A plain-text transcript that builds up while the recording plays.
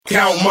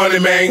Count money,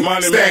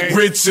 man. Stack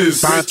riches.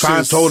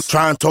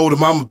 Try and told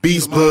him I'm a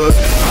beast, bud.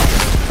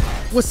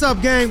 What's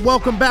up, gang?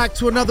 Welcome back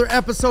to another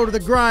episode of the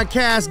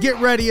GRINDcast. Get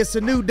ready, it's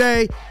a new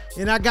day.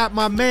 And I got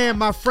my man,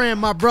 my friend,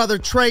 my brother,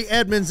 Trey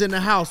Edmunds in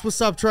the house. What's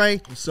up, Trey?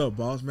 What's up,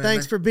 boss, man?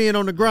 Thanks for being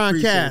on the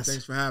GRINDcast.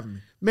 Thanks for having me.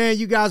 Man,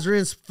 you guys are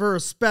in for a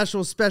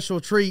special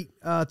treat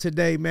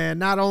today, man.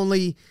 Not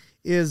only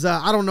is,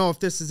 I don't know if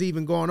this is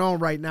even going on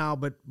right now,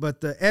 but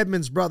the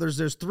Edmunds brothers,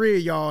 there's 3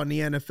 of y'all in the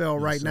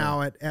NFL right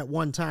now at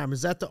one time.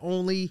 Is that the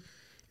only...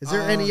 Is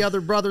there any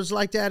other brothers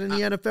like that in the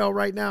NFL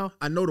right now?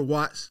 I know the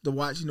Watts, you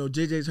know,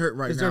 JJ's hurt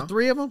right now. Is there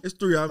 3 of them? It's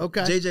 3 of them.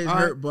 Okay. JJ's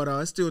hurt, but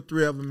it's still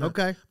 3 of them. Man.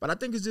 Okay. But I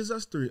think it's just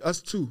us 3,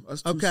 us two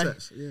okay.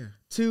 sets. Yeah.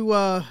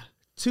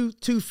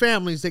 Two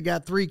families that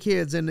got 3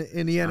 kids in the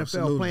NFL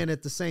Absolutely. playing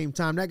at the same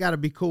time. That got to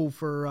be cool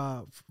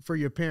for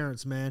your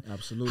parents, man.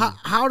 Absolutely.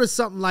 How does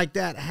something like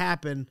that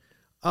happen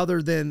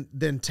other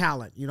than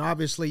talent? You know,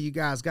 obviously you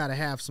guys got to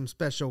have some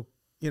special,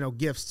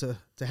 gifts to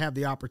have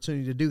the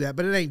opportunity to do that,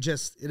 but it ain't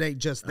just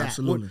that.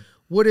 Absolutely.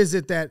 What is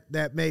it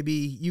that maybe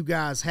you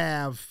guys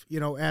have,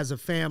 as a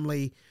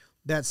family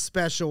that's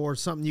special, or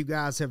something you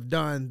guys have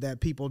done that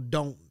people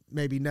don't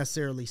maybe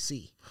necessarily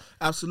see?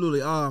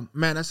 Absolutely.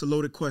 Man, that's a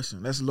loaded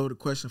question. That's a loaded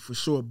question for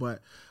sure. But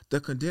the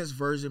condensed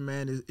version,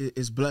 man,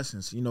 is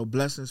blessings.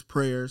 Blessings,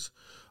 prayers,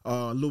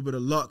 a little bit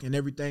of luck, and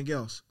everything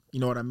else. You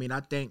know what I mean?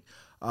 I think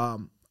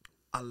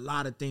a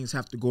lot of things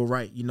have to go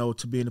right,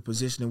 to be in the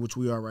position in which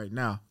we are right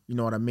now. You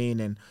know what I mean?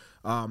 And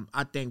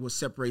I think what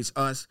separates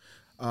us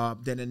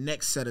then the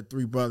next set of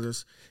 3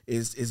 brothers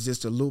is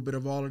just a little bit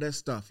of all of that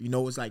stuff.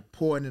 It's like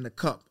pouring in a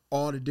cup,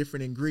 all the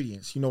different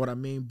ingredients. You know what I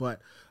mean?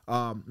 But,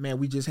 man,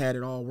 we just had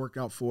it all work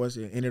out for us,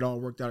 and it all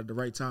worked out at the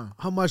right time.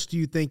 How much do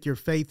you think your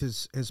faith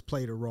has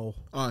played a role?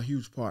 A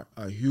huge part.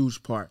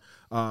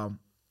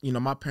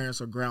 My parents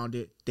are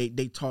grounded.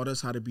 They taught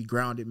us how to be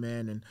grounded,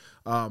 man.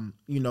 And,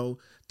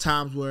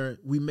 times where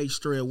we may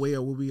stray away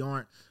or where we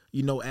aren't,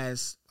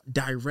 as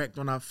direct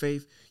on our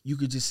faith, you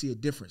could just see a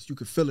difference. You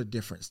could feel a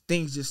difference.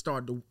 Things just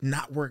started to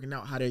not working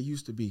out how they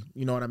used to be.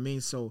 You know what I mean?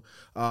 So,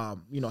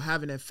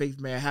 having that faith,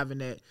 man, having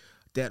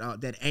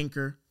that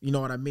anchor, you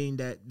know what I mean?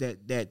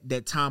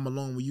 That time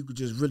alone where you could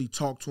just really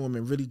talk to him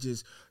and really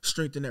just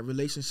strengthen that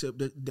relationship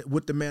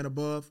with the man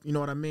above. You know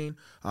what I mean?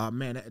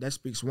 Man, that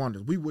speaks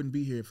wonders. We wouldn't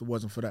be here if it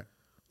wasn't for that.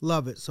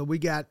 Love it. So we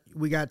got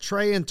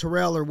Trey and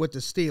Terrell are with the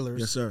Steelers.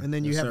 Yes, sir. And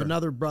then you have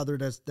another brother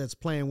that's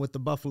playing with the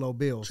Buffalo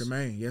Bills.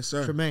 Tremaine, yes,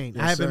 sir. Tremaine.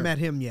 Yes, I haven't sir. met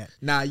him yet.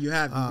 Nah, you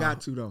have. You got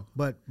to, though.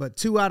 But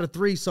 2 out of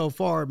 3 so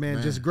far,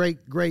 man. Just great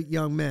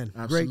young men.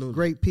 Absolutely.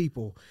 Great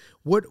people.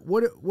 What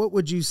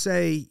would you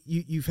say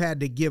you've had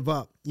to give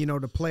up,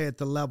 to play at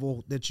the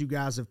level that you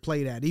guys have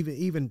played at?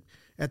 Even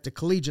at the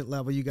collegiate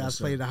level, you guys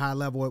played at a high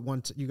level at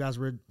one. You guys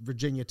were at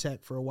Virginia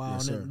Tech for a while.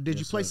 Yes, and then, did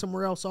you play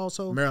somewhere else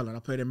also? Maryland.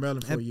 I played in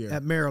Maryland for a year.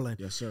 At Maryland.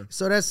 Yes, sir.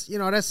 So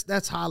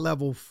that's high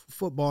level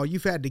football.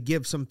 You've had to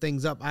give some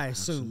things up, I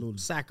assume. Absolutely.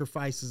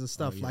 Sacrifices and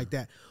stuff like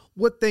that.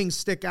 What things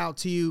stick out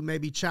to you?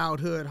 Maybe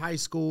childhood, high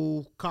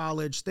school,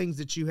 college, things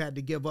that you had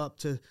to give up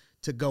to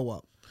go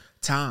up.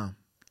 Time.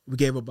 We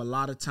gave up a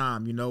lot of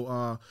time. We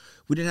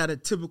didn't have a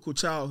typical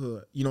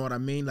childhood. You know what I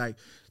mean? Like,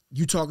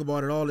 you talk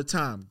about it all the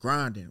time,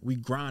 grinding. We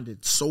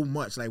grinded so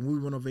much. Like, when we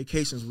went on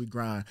vacations, we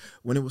grind.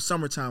 When it was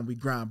summertime, we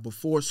grind.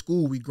 Before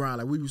school, we grind.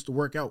 Like, we used to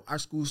work out. Our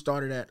school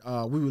started at,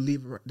 we would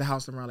leave the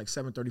house around like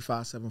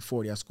 7:35,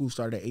 7:40. Our school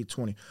started at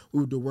 8:20. We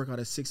would do workout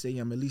at 6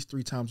 a.m. at least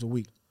 3 times a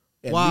week.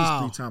 At least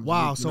 3 times a week.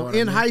 Wow. So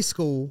in high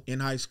school. In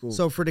high school.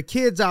 So for the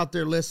kids out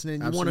there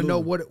listening, you want to know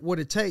what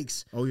it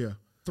takes. Oh, yeah.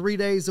 3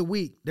 days a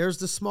week. There's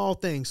the small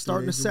things,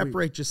 starting to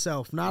separate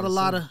yourself. Not a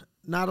lot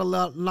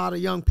of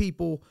young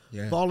people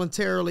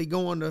voluntarily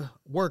going to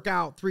work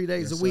out 3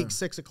 days a week,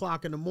 6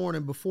 o'clock in the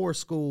morning before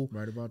school.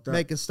 Right about that.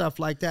 Making stuff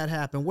like that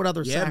happen. What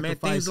other sacrifices? Man,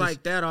 things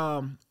like that.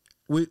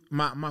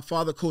 My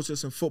father coached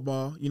us in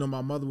football.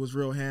 My mother was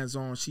real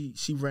hands-on.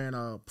 She ran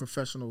a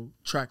professional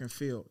track and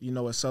field,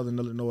 at Southern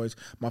Illinois.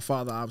 My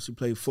father obviously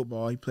played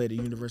football. He played at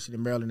the University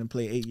of Maryland and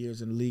played 8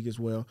 years in the league as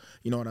well.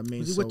 You know what I mean?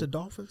 Was he with the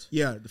Dolphins?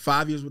 Yeah,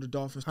 5 years with the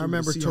Dolphins. I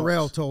remember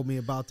Terrell told me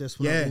about this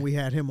when we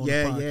had him on the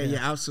podcast.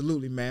 Yeah,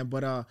 absolutely, man.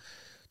 But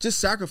just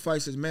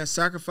sacrifices, man.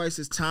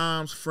 Sacrifices,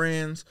 times,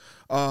 friends.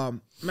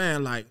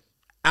 Man, like,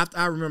 after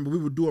I remember, we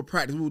would do a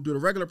practice. We would do the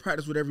regular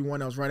practice with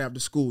everyone else right after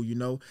school,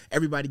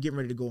 Everybody getting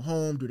ready to go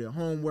home, do their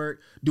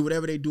homework, do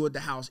whatever they do at the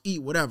house,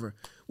 eat, whatever.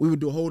 We would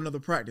do a whole nother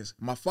practice.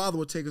 My father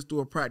would take us through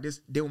a practice.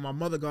 Then when my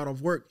mother got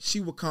off work, she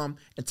would come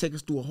and take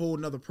us through a whole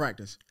nother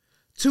practice.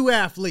 2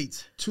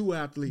 athletes.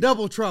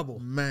 Double trouble.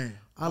 Man.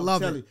 I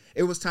love it.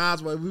 It was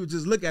times where we would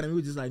just look at him. We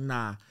were just like,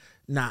 nah,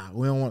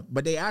 we don't want.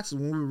 But they asked us,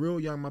 when we were real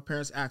young, my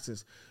parents asked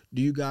us,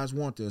 do you guys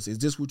want this? Is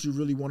this what you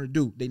really want to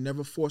do? They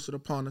never forced it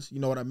upon us. You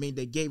know what I mean?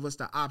 They gave us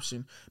the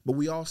option, but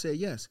we all said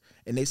yes.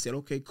 And they said,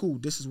 okay, cool.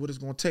 This is what it's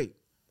going to take.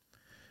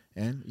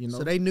 And,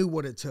 So they knew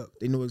what it took.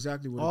 They knew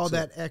exactly what it took. All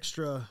that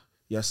extra.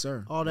 Yes,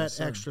 sir. All that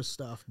extra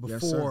stuff before,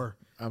 Yes, sir.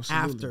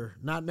 Absolutely. after.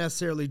 Not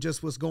necessarily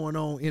just what's going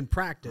on in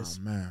practice.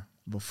 Oh, man.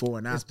 Before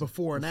and after. It's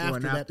before and after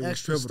that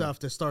extra pivotal. stuff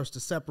that starts to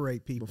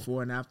separate people.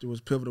 Before and after was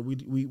pivotal.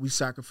 We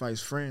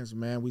sacrifice friends,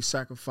 man. We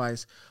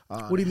sacrifice.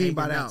 What do you mean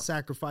by that? Out.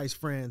 Sacrifice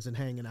friends and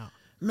hanging out.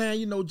 Man,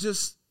 you know,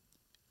 just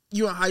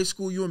you in high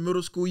school, you in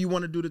middle school, you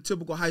want to do the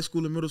typical high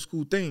school and middle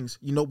school things,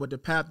 you know. But the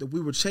path that we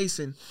were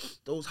chasing,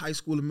 those high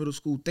school and middle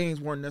school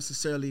things weren't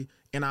necessarily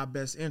in our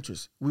best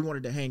interest. We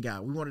wanted to hang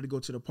out. We wanted to go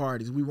to the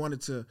parties. We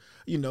wanted to,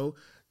 you know,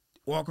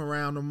 walk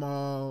around the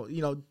mall,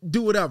 you know,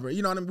 do whatever.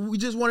 You know what I mean? We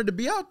just wanted to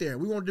be out there.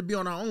 We wanted to be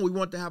on our own. We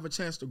wanted to have a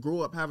chance to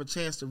grow up, have a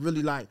chance to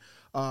really like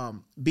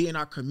be in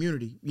our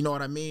community, you know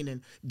what I mean,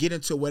 and get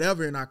into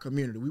whatever in our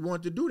community. We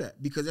wanted to do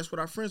that because that's what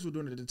our friends were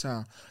doing at the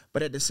time.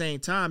 But at the same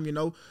time, you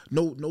know,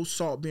 no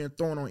salt being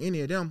thrown on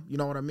any of them, you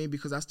know what I mean,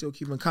 because I still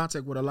keep in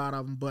contact with a lot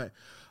of them. But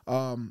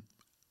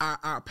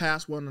our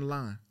paths wasn't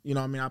aligned. You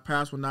know what I mean? Our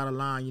paths were not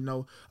aligned. You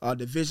know,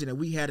 the vision that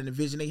we had and the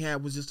vision they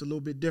had was just a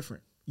little bit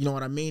different. You know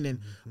what I mean?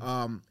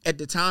 And at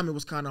the time, it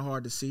was kind of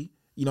hard to see.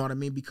 You know what I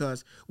mean?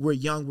 Because we're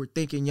young, we're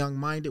thinking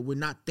young-minded, we're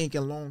not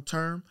thinking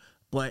long-term.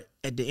 But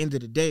at the end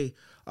of the day,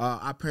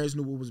 our parents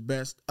knew what was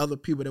best. Other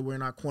people that were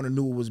in our corner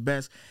knew what was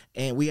best.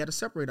 And we had to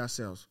separate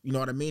ourselves. You know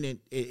what I mean? And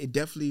it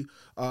definitely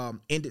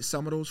ended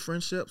some of those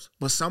friendships.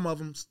 But some of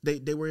them,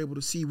 they were able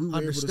to see, we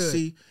were able to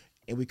see.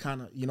 And we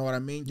kind of, you know what I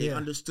mean? They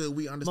understood,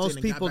 we understood.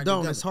 Most people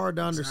don't. Together. It's hard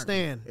to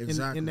understand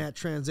exactly. in that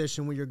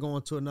transition when you're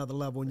going to another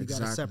level and you got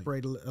to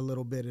separate a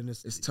little bit. And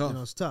it's tough. You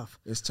know, it's tough.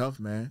 It's tough,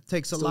 man. It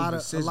takes a lot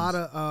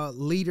of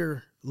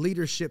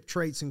leadership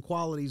traits and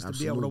qualities to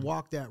be able to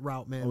walk that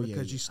route, man,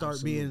 because you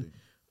start being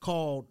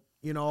called,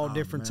 you know, all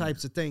different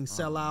types of things.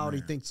 Sell out.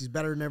 He thinks he's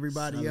better than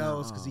everybody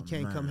else because he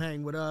can't come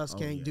hang with us,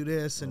 can't do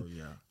this and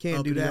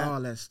can't do that. All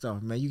that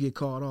stuff, man. You get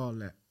called all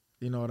that.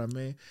 You know what I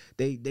mean?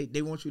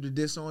 They want you to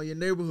disown your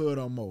neighborhood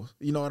almost.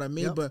 You know what I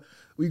mean? Yep. But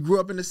we grew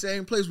up in the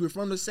same place. We're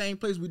from the same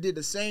place. We did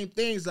the same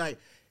things. Like,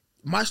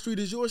 my street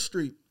is your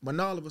street. But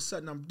now all of a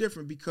sudden I'm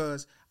different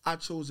because I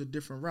chose a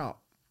different route.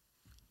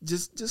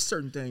 Just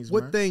certain things,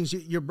 What man. things?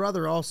 Your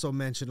brother also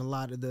mentioned a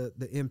lot of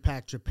the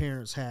impact your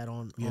parents had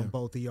on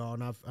both of y'all.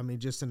 And I mean,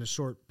 just in a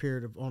short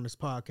period on this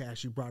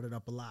podcast, you brought it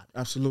up a lot.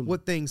 Absolutely.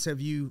 What things have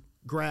you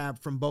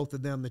grabbed from both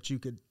of them that you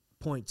could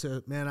point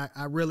to? Man,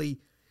 I really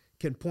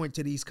can point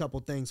to these couple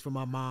things from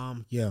my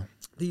mom. Yeah.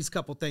 These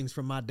couple things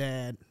from my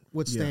dad.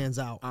 What stands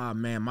out?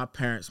 Man, my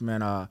parents,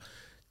 man,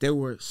 they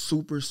were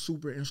super,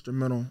 super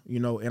instrumental,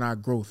 you know, in our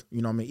growth.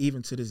 You know what I mean?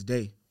 Even to this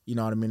day, you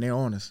know what I mean? They're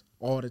on us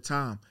all the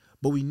time.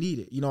 But we need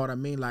it. You know what I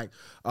mean? Like,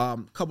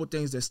 couple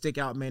things that stick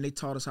out, man, they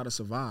taught us how to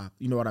survive.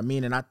 You know what I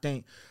mean? And I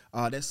think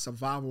that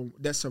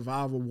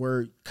survival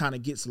word kind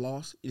of gets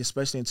lost,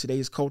 especially in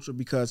today's culture,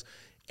 because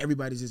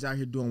everybody's just out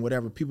here doing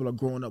whatever. People are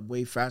growing up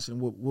way faster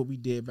than what we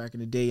did back in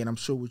the day, and I'm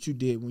sure what you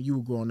did when you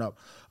were growing up.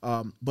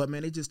 But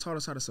man, they just taught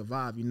us how to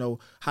survive. You know,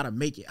 how to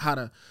make it, how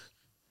to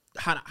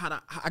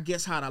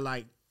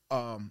like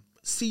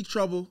see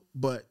trouble,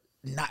 but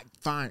not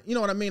find. You know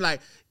what I mean?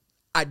 Like,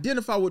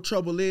 identify what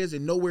trouble is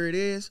and know where it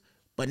is,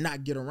 but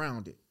not get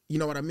around it. You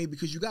know what I mean?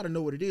 Because you got to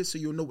know what it is so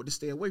you'll know what to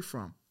stay away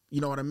from.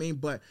 You know what I mean?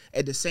 But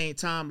at the same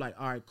time, like,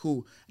 all right,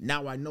 cool.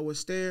 Now I know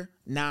it's there.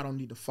 Now I don't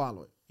need to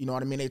follow it. You know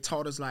what I mean? They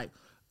taught us, like,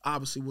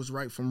 obviously what's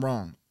right from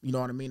wrong. You know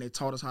what I mean? They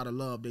taught us how to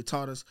love. They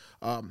taught us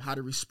how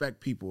to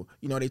respect people.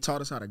 You know, they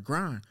taught us how to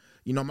grind.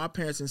 You know, my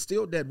parents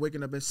instilled that,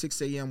 waking up at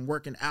 6 a.m.,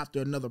 working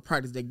after another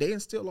practice day. They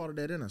instilled all of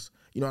that in us.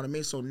 You know what I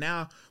mean? So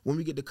now when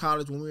we get to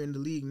college, when we're in the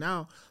league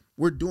now,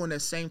 we're doing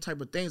that same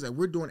type of things. Like,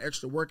 we're doing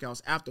extra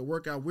workouts. After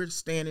workout, we're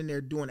staying in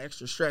there doing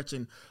extra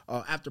stretching,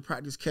 after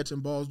practice, catching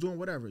balls, doing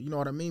whatever. You know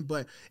what I mean?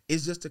 But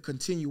it's just a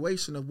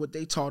continuation of what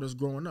they taught us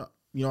growing up.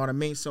 You know what I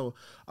mean? So,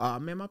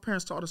 man, my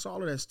parents taught us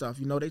all of that stuff.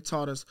 You know, they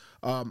taught us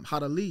how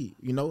to lead,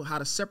 you know, how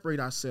to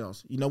separate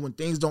ourselves. You know, when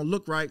things don't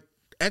look right,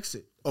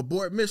 exit,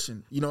 abort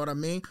mission. You know what I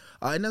mean?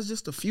 And that's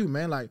just a few,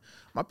 man. Like,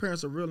 my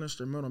parents are real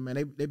instrumental,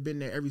 man. They've been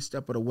there every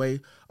step of the way.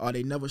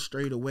 They never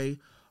strayed away.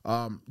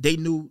 They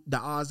knew the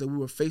odds that we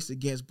were faced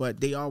against, but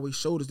they always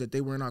showed us that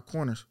they were in our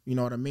corners. You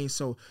know what I mean?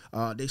 So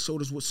they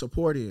showed us what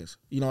support is.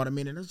 You know what I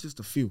mean? And that's just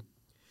a few.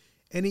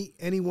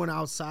 Anyone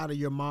outside of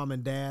your mom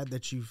and dad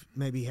that you've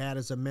maybe had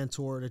as a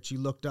mentor that you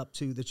looked up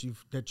to, that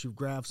you've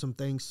grabbed some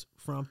things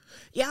from?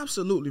 Yeah,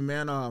 absolutely,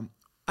 man.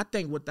 I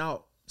think,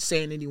 without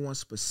saying anyone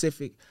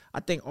specific, I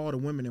think all the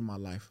women in my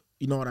life.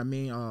 You know what I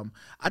mean?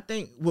 I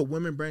think what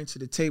women bring to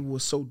the table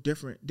is so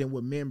different than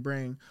what men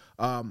bring.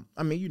 I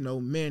mean, you know,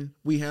 men,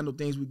 we handle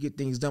things, we get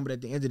things done, but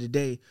at the end of the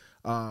day,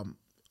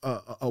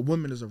 a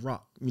woman is a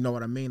rock. You know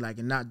what I mean? Like,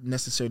 and not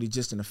necessarily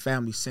just in a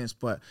family sense,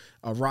 but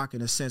a rock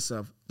in the sense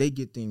of they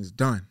get things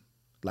done.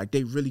 Like,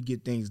 they really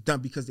get things done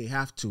because they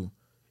have to.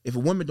 If a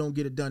woman don't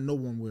get it done, no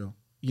one will.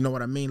 You know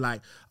what I mean?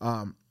 Like,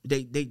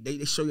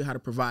 they show you how to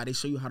provide. They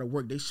show you how to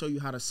work. They show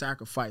you how to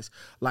sacrifice.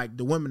 Like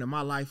the women in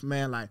my life,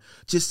 man, like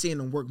just seeing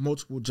them work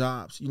multiple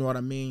jobs. You know what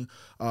I mean?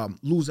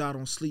 Lose out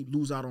on sleep,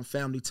 lose out on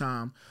family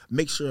time.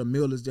 Make sure a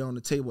meal is there on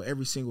the table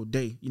every single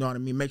day. You know what I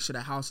mean? Make sure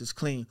the house is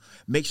clean.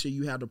 Make sure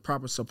you have the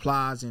proper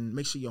supplies and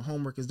make sure your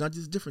homework is done.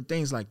 Just different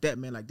things like that,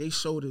 man. Like they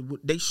showed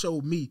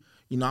me,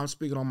 you know, I'm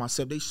speaking on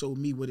myself. They showed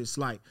me what it's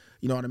like,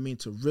 you know what I mean,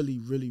 to really,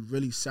 really,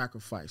 really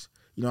sacrifice.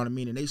 You know what I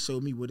mean? And they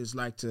showed me what it's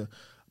like to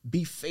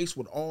be faced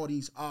with all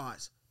these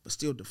odds, but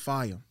still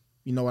defy them.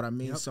 You know what I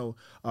mean? Yep. So,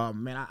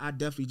 man, I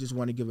definitely just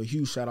want to give a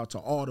huge shout out to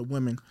all the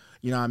women,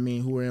 you know what I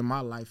mean, who are in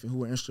my life and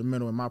who are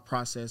instrumental in my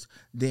process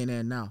then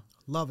and now.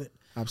 Love it.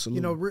 Absolutely.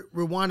 You know,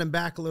 rewinding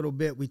back a little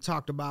bit, we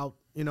talked about,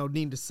 you know,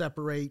 needing to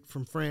separate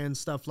from friends,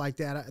 stuff like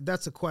that.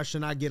 That's a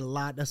question I get a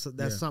lot. That's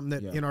something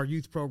that in our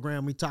youth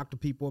program we talk to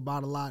people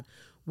about a lot.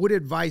 What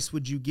advice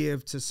would you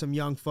give to some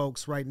young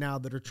folks right now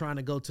that are trying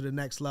to go to the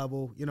next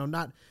level? You know,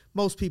 not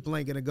most people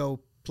ain't going to go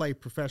play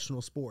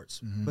professional sports,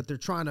 but they're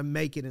trying to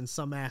make it in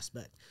some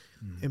aspect.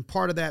 And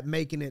part of that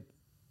making it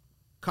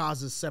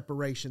causes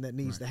separation that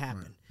needs to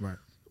happen. Right.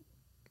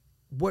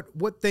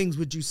 What things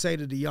would you say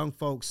to the young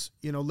folks,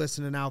 you know,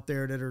 listening out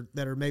there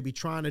that are maybe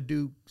trying to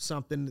do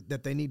something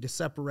that they need to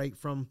separate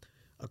from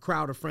a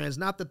crowd of friends?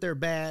 Not that they're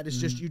bad, it's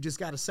just you just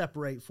got to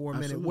separate for a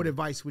minute. What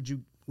advice would you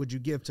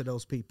give to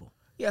those people?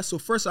 Yeah, so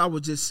first I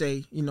would just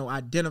say, you know,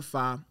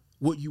 identify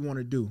what you want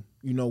to do.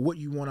 You know, what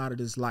you want out of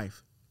this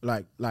life.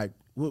 Like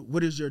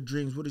what is your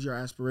dreams? What is your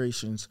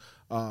aspirations?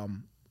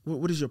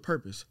 What is your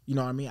purpose? You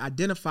know what I mean?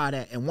 Identify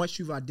that. And once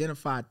you've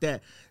identified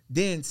that,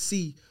 then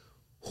see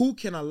who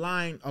can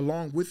align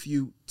along with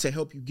you to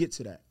help you get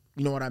to that.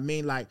 You know what I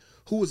mean? Like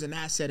who is an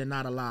asset and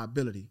not a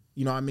liability?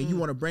 You know what I mean? You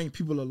want to bring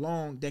people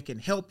along that can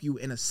help you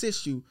and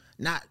assist you,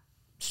 not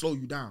slow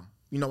you down.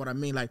 You know what I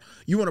mean? Like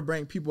you want to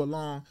bring people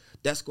along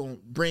that's going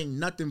to bring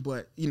nothing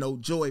but, you know,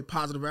 joy,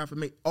 positive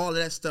affirmation, all of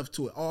that stuff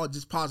to it, all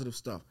just positive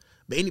stuff.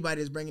 But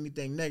anybody that's bringing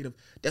anything negative,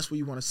 that's where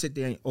you want to sit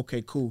there and,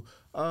 okay, cool.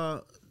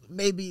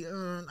 Maybe I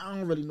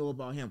don't really know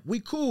about him. We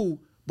cool,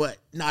 but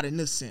not in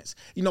this sense.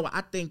 You know,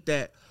 I think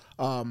that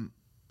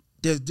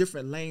there's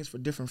different lanes for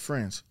different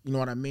friends. You know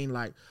what I mean?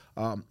 Like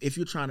if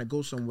you're trying to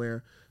go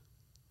somewhere,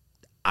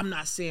 I'm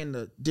not saying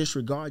to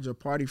disregard your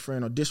party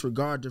friend or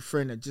disregard your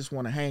friend that just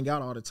want to hang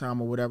out all the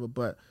time or whatever,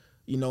 but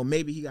you know,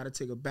 maybe he got to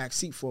take a back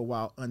seat for a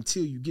while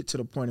until you get to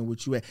the point in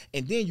which you at,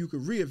 and then you could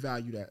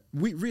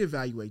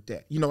reevaluate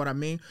that. You know what I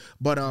mean?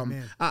 But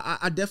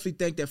I definitely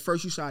think that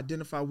first you should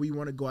identify where you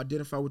want to go,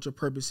 identify what your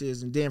purpose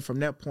is, and then from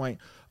that point,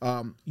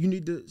 you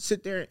need to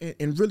sit there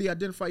and really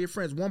identify your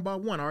friends one by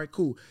one. All right,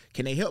 cool.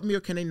 Can they help me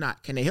or can they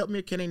not? Can they help me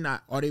or can they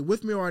not? Are they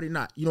with me or are they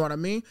not? You know what I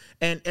mean?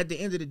 And at the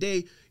end of the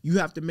day, you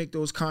have to make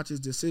those conscious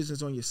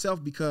decisions on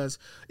yourself because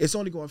it's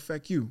only going to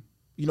affect you.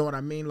 You know what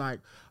I mean? Like,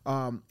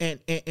 and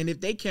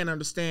if they can't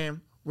understand,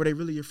 were they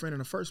really your friend in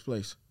the first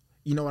place?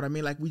 You know what I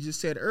mean? Like we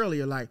just said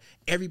earlier, like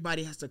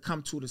everybody has to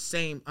come to the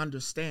same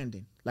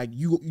understanding. Like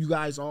you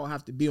guys all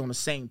have to be on the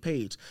same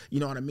page. You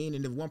know what I mean?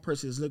 And if one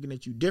person is looking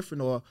at you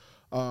different, or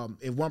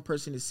if one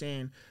person is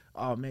saying,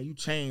 "Oh man, you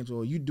changed,"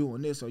 or "You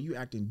doing this," or "You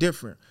acting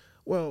different,"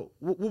 well,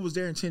 what was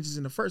their intentions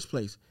in the first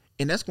place?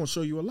 And that's going to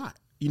show you a lot.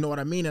 You know what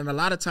I mean? And a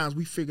lot of times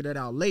we figure that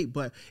out late,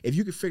 but if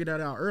you can figure that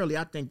out early,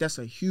 I think that's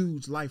a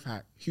huge life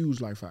hack. Huge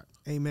life hack.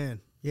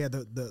 Amen. Yeah,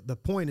 the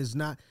point is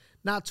not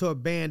to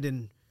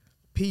abandon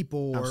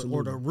people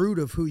or the root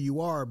of who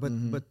you are,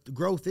 but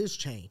growth is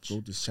change.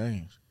 Growth is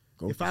change.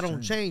 If I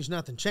don't change,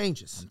 nothing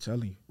changes. I'm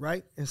telling you.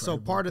 Right? And so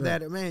part of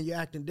that, man, you're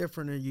acting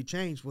different and you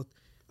change. Well,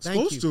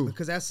 thank you.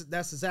 Because that's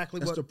exactly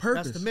that's what the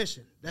purpose. That's the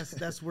mission. That's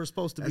what we're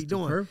supposed to be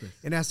doing. Purpose.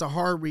 And that's a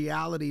hard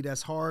reality.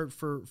 That's hard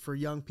for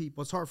young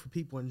people. It's hard for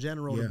people in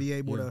general to be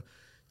able to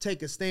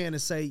take a stand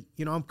and say,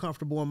 you know, I'm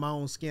comfortable in my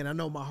own skin. I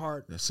know my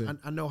heart. That's it.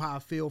 I know how I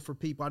feel for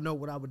people. I know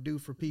what I would do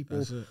for people.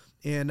 That's it.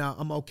 And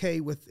I'm okay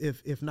with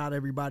if not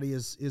everybody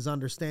is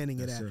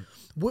understanding of that. It.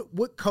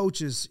 What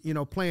coaches, you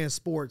know, playing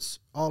sports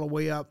all the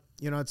way up,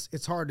 you know,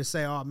 it's hard to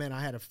say, oh man,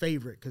 I had a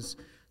favorite because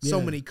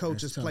so many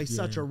coaches play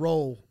such a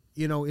role,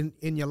 you know,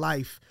 in your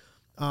life.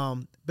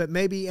 But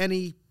maybe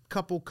any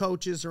couple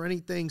coaches or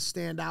anything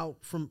stand out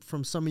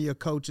from some of your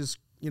coaches,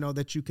 you know,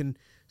 that you can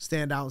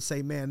stand out and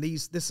say, man,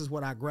 this is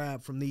what I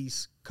grabbed from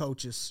these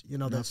coaches, you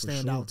know, that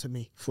stand out to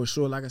me. For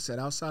sure. Like I said,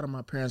 outside of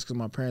my parents, because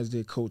my parents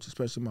did coach,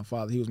 especially my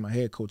father, he was my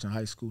head coach in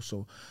high school.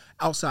 So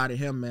outside of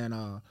him,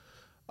 man,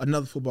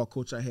 another football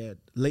coach I had,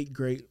 late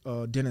great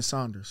Dennis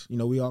Saunders. You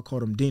know, we all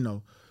called him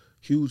Dino.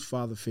 Huge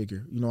father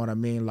figure, you know what I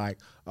mean? Like,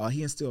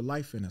 he instilled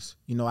life in us.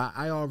 You know,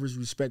 I always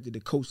respected the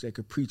coach that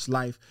could preach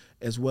life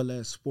as well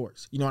as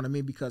sports. You know what I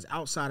mean? Because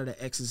outside of the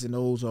X's and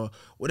O's or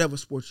whatever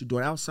sports you're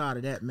doing, outside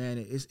of that,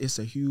 man, it's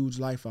a huge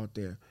life out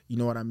there. You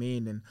know what I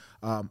mean? And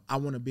I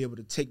want to be able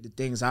to take the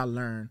things I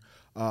learned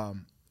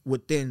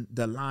within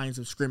the lines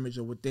of scrimmage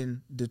or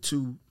within the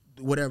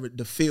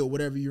the field,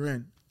 whatever you're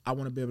in. I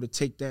want to be able to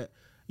take that,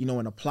 you know,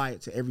 and apply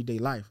it to everyday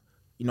life.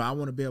 You know, I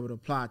want to be able to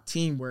apply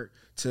teamwork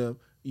to,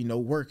 you know,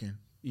 working,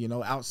 you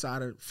know,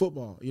 outside of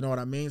football, you know what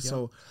I mean? Yep.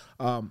 So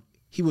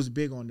he was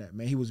big on that,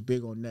 man. He was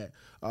big on that.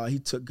 He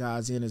took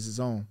guys in as his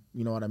own.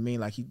 You know what I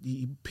mean? Like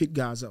he picked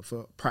guys up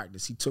for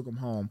practice. He took them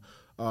home.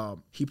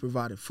 He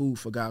provided food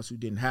for guys who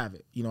didn't have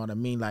it. You know what I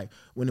mean? Like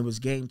when it was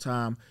game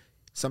time,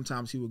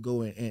 sometimes he would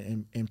go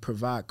and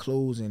provide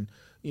clothes and,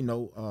 you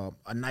know,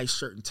 a nice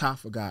shirt and tie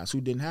for guys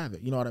who didn't have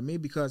it. You know what I mean?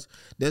 Because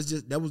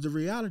that was the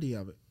reality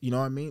of it. You know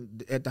what I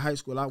mean? At the high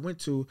school I went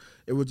to,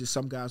 it was just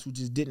some guys who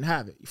just didn't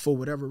have it for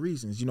whatever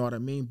reasons. You know what I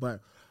mean? But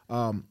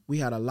we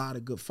had a lot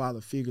of good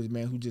father figures,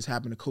 man, who just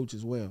happened to coach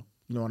as well.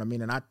 You know what I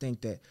mean? And I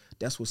think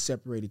that's what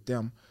separated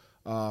them.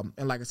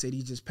 And like I said,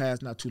 he just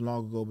passed not too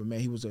long ago, but man,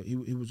 he was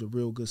a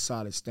real good,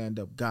 solid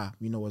stand-up guy,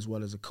 you know, as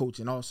well as a coach.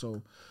 And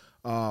also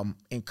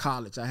in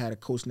college, I had a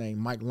coach named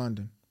Mike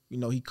London. You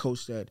know, he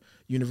coached at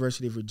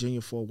University of Virginia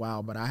for a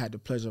while, but I had the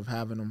pleasure of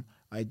having him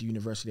at the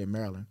University of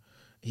Maryland.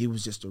 He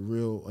was just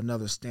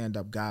another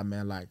stand-up guy,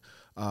 man. Like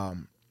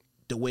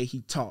the way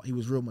he taught, he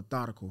was real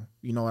methodical.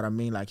 You know what I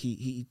mean? Like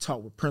he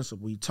taught with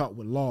principle, he taught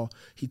with law,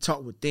 he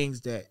taught with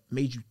things that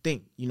made you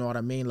think. You know what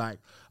I mean? Like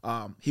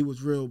he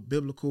was real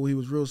biblical, he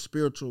was real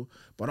spiritual,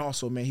 but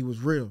also, man, he was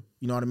real.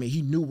 You know what I mean?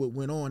 He knew what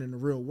went on in the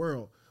real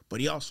world, but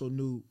he also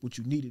knew what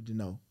you needed to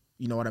know.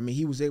 You know what I mean?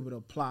 He was able to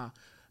apply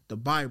the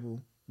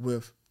Bible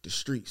with the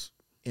streets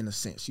in a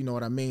sense. You know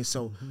what I mean?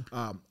 So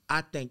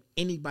I think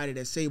anybody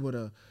that's able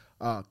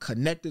to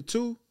connect the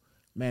two,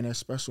 man, they're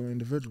special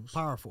individuals.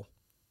 Powerful.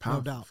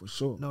 Powerful, No doubt. for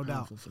sure. No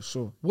Powerful, doubt. for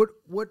sure.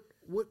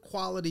 What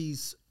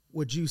qualities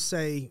would you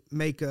say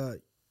make a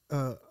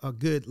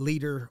good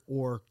leader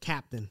or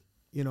captain?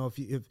 You know,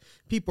 if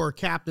people are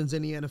captains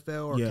in the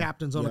NFL or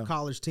captains on a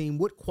college team,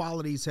 what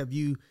qualities have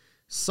you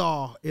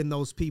saw in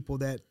those people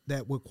that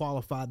would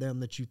qualify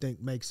them that you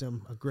think makes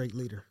them a great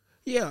leader?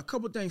 Yeah, a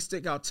couple things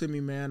stick out to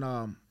me,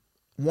 man.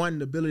 One,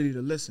 the ability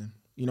to listen.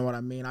 You know what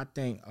I mean? I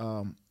think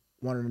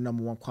one of the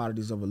number one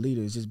qualities of a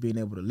leader is just being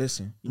able to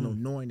listen, you know,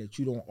 knowing that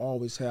you don't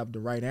always have the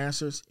right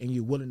answers and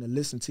you're willing to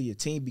listen to your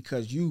team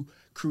because you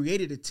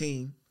created a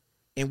team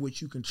in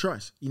which you can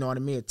trust. You know what I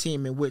mean? A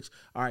team in which,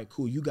 all right,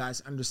 cool, you guys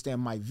understand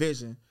my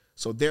vision.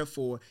 So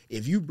therefore,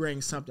 if you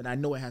bring something, I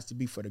know it has to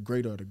be for the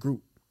greater of the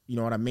group. You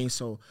know what I mean?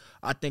 So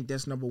I think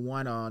that's number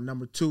one.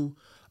 Number two,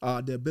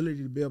 the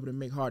ability to be able to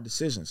make hard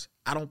decisions.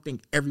 I don't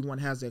think everyone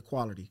has that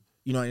quality.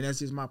 You know, and that's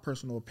just my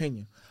personal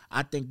opinion.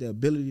 I think the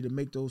ability to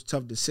make those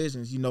tough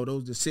decisions, you know,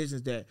 those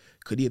decisions that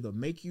could either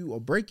make you or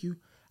break you,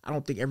 I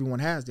don't think everyone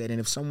has that. And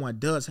if someone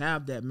does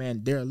have that,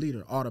 man, they're a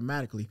leader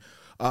automatically.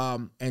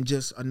 And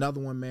just another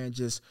one, man,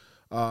 just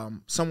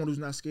someone who's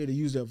not scared to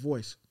use their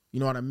voice. You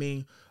know what I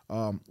mean?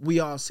 We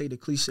all say the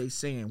cliche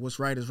saying, what's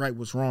right is right,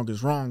 what's wrong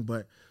is wrong,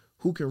 but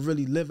who can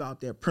really live out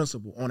that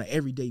principle on an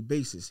everyday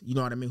basis? You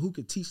know what I mean? Who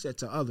can teach that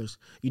to others?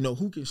 You know,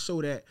 who can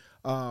show that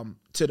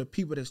to the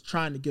people that's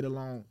trying to get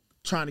along,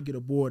 trying to get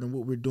aboard in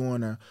what we're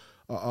doing,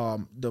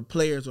 the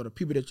players or the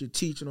people that you're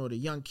teaching or the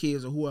young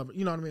kids or whoever,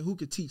 you know what I mean? Who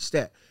can teach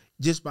that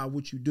just by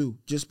what you do,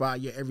 just by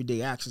your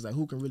everyday actions? Like,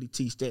 who can really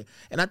teach that?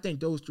 And I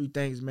think those three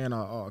things, man,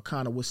 are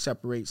kind of what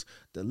separates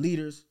the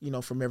leaders, you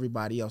know, from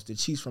everybody else, the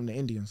Chiefs from the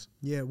Indians.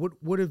 Yeah.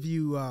 What have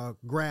you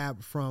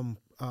grabbed from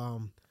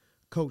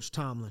Coach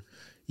Tomlin?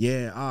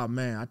 Yeah,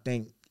 man, I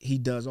think he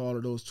does all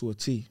of those to a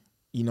T.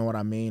 You know what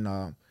I mean?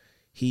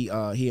 He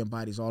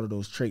embodies all of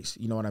those traits.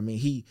 You know what I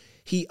mean?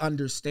 He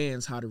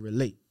understands how to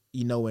relate,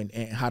 you know, and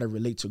how to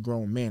relate to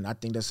grown men. I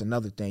think that's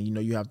another thing. You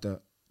know, you have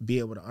to be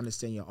able to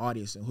understand your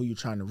audience and who you're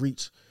trying to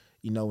reach,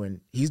 you know,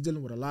 and he's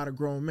dealing with a lot of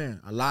grown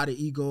men, a lot of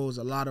egos,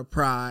 a lot of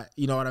pride,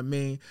 you know what I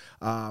mean?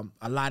 A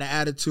lot of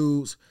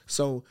attitudes.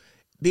 So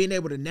being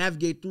able to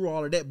navigate through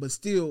all of that, but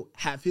still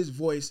have his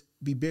voice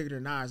be bigger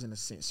than ours in a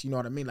sense. You know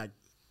what I mean? Like,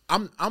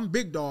 I'm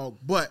big dog,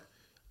 but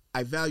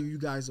I value you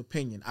guys'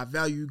 opinion. I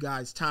value you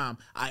guys' time.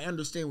 I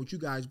understand what you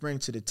guys bring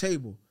to the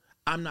table.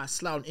 I'm not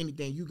slouting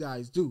anything you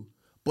guys do.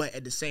 But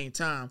at the same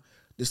time,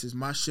 this is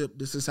my ship.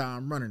 This is how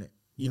I'm running it.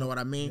 You know what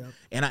I mean?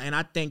 Yep. And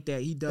I think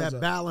that he does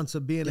that balance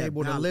of being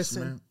able to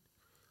listen, man.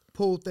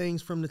 Pull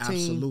things from the team,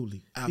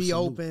 absolutely. Be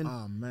open.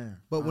 Oh, man.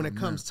 But when it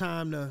comes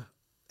time to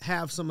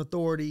have some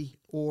authority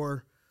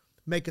or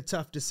make a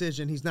tough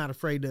decision, he's not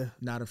afraid to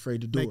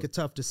make a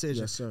tough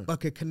decision. Yes, sir.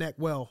 But could connect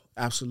well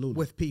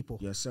with people.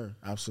 Yes, sir.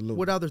 Absolutely.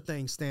 What other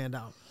things stand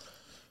out?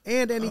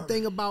 And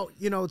anything about,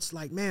 you know, it's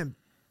like, man,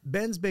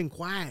 Ben's been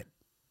quiet,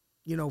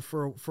 you know,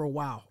 for a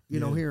while, you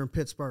know, here in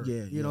Pittsburgh.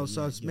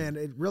 Man,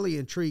 it really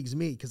intrigues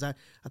me because I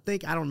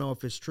think, I don't know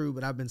if it's true,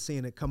 but I've been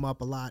seeing it come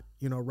up a lot,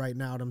 you know, right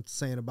now. I'm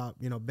saying about,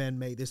 you know, Ben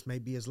this may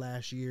be his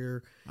last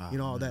year, you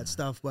know, all that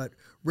stuff. But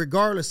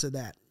regardless of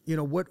that, you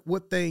know,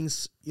 what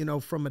things, you know,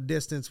 from a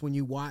distance when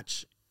you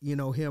watch, you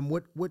know, him,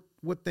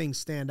 what things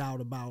stand out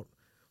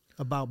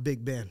about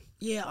Big Ben?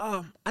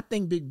 Yeah, I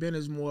think Big Ben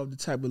is more of the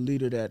type of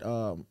leader that,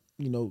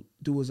 you know,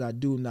 do as I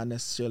do, not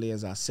necessarily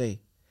as I say.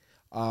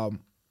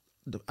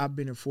 I've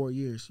been in 4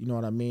 years, you know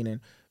what I mean?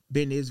 And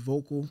Ben is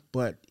vocal,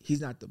 but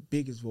he's not the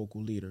biggest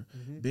vocal leader.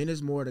 Mm-hmm. Ben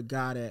is more the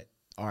guy that,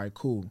 all right,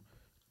 cool.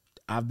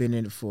 I've been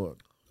in it for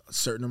a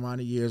certain amount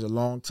of years, a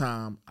long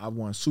time. I've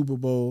won Super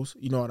Bowls,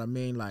 you know what I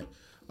mean? Like,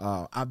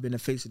 I've been the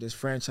face of this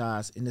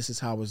franchise, and this is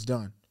how it's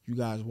done. You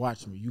guys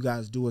watch me. You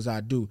guys do as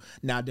I do.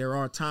 Now, there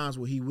are times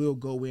where he will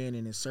go in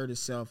and insert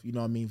himself, you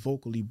know what I mean,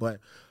 vocally, but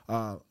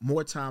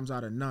more times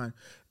out of none,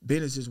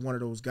 Ben is just one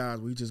of those guys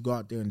where he just go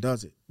out there and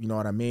does it. You know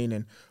what I mean?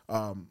 And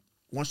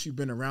once you've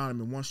been around him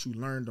and once you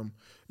learned him,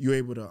 you're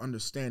able to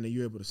understand and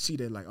you're able to see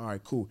that, like, all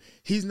right, cool.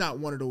 He's not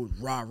one of those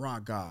rah-rah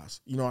guys.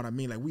 You know what I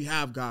mean? Like, we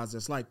have guys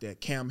that's like that.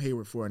 Cam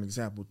Hayward, for an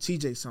example.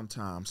 TJ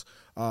sometimes.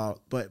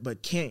 But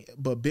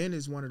Ben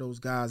is one of those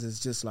guys that's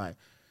just like,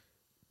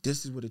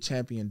 this is what a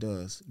champion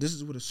does. This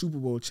is what a Super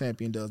Bowl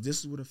champion does. This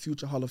is what a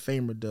future Hall of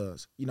Famer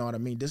does. You know what I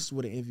mean? This is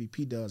what an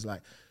MVP does.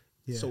 Like,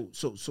 yeah.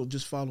 So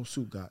just follow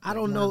suit, guys. I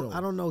don't know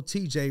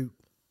TJ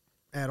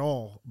at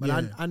all, but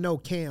yeah. I know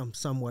Cam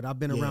somewhat. I've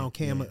been around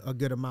Cam a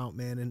good amount,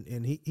 man,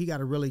 and he got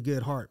a really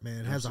good heart,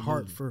 man. Has a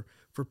heart for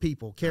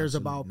people, cares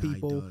about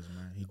people. He does,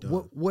 man. He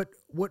does.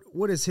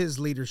 What is his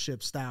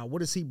leadership style? What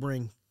does he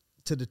bring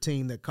to the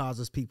team that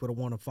causes people to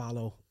want to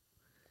follow?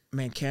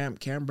 Man,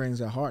 Cam brings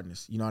that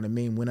hardness. You know what I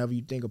mean? Whenever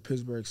you think of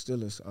Pittsburgh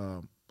Steelers,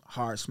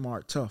 hard,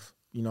 smart, tough.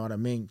 You know what I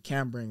mean?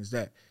 Cam brings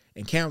that,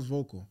 and Cam's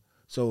vocal.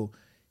 So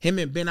him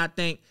and Ben, I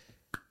think,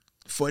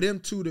 for them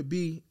two to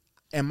be,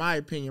 in my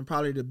opinion,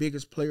 probably the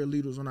biggest player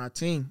leaders on our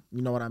team.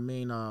 You know what I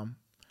mean?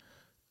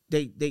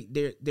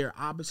 They're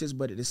opposites,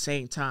 but at the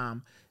same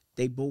time,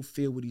 they both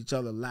feel what each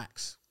other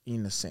lacks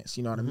in a sense.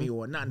 You know what I mean?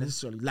 Or not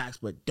necessarily lacks,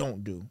 but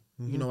don't do.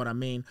 You know what I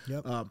mean?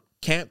 Yep.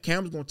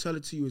 Cam's gonna tell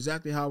it to you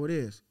exactly how it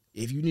is.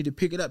 If you need to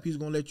pick it up, he's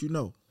gonna let you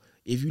know.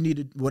 If you need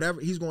to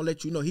whatever, he's gonna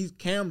let you know.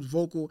 Cam's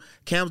vocal.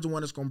 Cam's the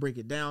one that's gonna break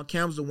it down.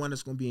 Cam's the one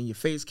that's gonna be in your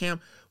face.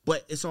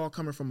 But it's all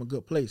coming from a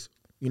good place.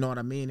 You know what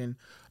I mean?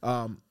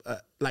 And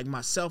like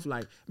myself,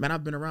 like, man,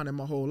 I've been around it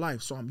my whole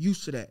life, so I'm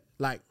used to that.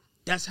 Like,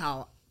 that's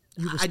how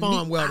you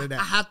respond well to that.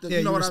 I have to, yeah,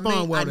 you know what I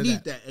mean? Well I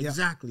need that. Yep.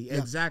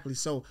 Exactly.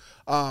 So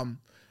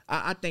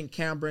I think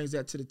Cam brings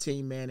that to the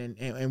team, man,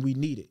 and we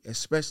need it,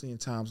 especially in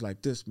times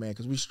like this, man,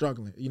 because we're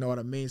struggling. You know what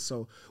I mean?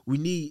 So we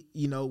need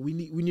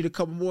a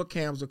couple more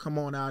Cams to come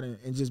on out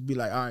and just be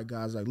like, all right,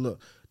 guys, like,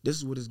 look, this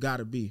is what it's got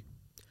to be.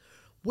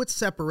 What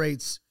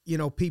separates,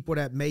 people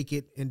that make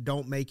it and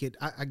don't make it?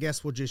 I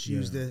guess we'll just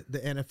use the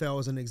NFL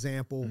as an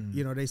example.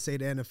 They say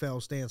the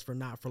NFL stands for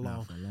not for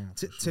long.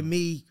 To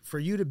me, for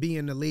you to be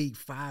in the league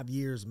 5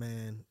 years,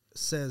 man,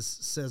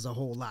 says a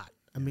whole lot.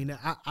 I mean,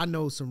 I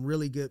know some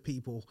really good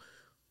people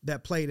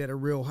that played at a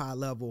real high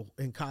level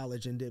in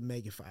college and didn't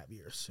make it 5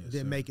 years,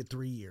 didn't make it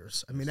 3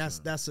 years. I mean,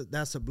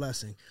 that's a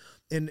blessing.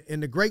 And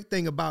the great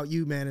thing about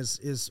you, man,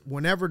 is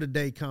whenever the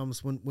day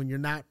comes when you're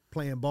not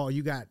playing ball,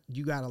 you got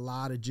a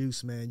lot of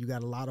juice, man. You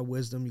got a lot of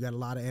wisdom. You got a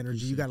lot of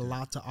energy. You got a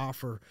lot to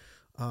offer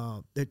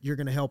that you're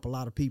going to help a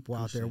lot of people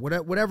out there.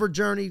 Whatever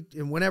journey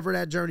and whenever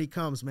that journey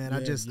comes, man,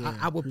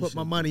 I would put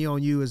my money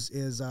on you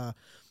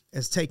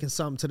as taking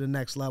something to the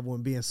next level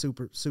and being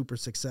super, super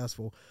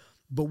successful.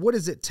 But what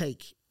does it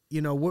take?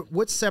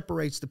 What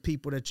separates the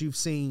people that you've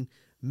seen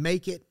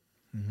make it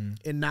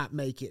and not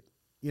make it?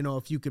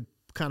 If you could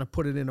kind of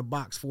put it in a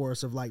box for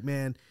us of like,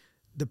 man,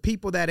 the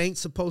people that ain't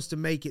supposed to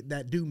make it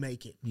that do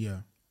make it.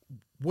 Yeah.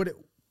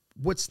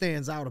 What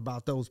stands out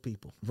about those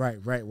people? Right.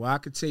 Well, I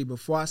could tell you,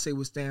 before I say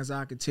what stands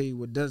out, I could tell you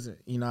what doesn't.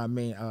 You know what I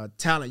mean?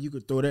 Talent, you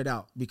could throw that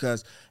out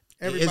because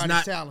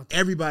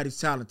everybody's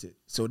talented.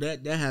 So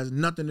that has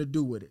nothing to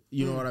do with it.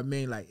 You know what I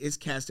mean? Like, it's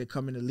cats that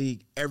come in the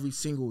league every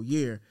single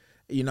year.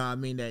 You know what I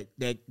mean?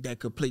 That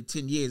could play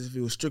 10 years if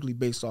it was strictly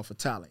based off of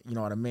talent. You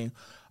know what I mean?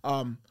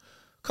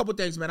 Couple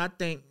things, man. I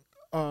think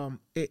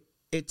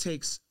it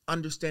takes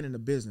understanding the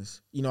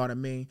business. You know what I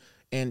mean?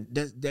 And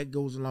that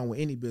goes along with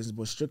any business,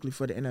 but strictly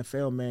for the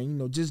NFL,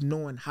 man, just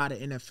knowing how the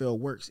NFL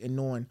works and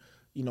knowing,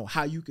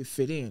 how you can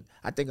fit in.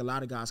 I think a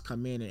lot of guys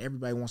come in and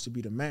everybody wants to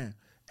be the man.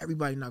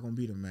 Everybody's not going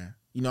to be the man.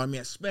 You know what I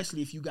mean?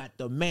 Especially if you got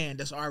the man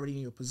that's already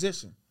in your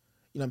position.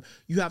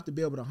 You have to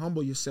be able to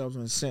humble yourselves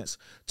in a sense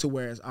to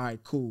where it's, all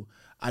right, cool,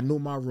 I know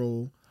my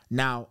role.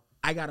 Now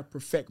I got to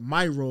perfect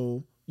my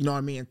role, you know what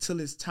I mean, until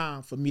it's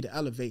time for me to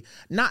elevate.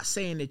 Not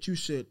saying that you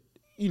should,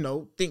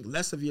 think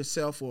less of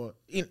yourself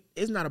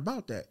it's not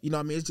about that. You know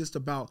what I mean? It's just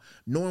about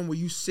knowing where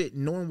you sit,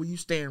 knowing where you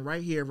stand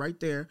right here, right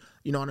there,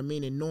 you know what I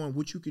mean, and knowing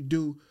what you could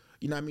do,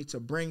 you know what I mean, to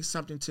bring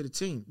something to the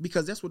team.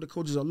 Because that's what the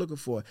coaches are looking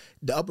for.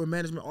 The upper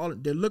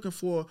management, they're looking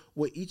for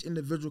what each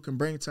individual can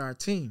bring to our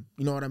team.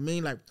 You know what I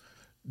mean? Like,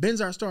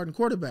 Ben's our starting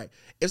quarterback.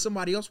 If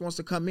somebody else wants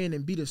to come in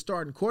and be the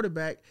starting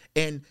quarterback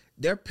and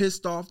they're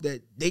pissed off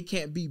that they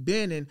can't be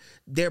Ben and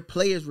their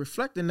players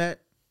reflecting that,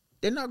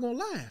 they're not going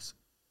to last.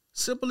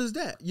 Simple as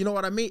that. You know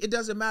what I mean? It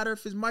doesn't matter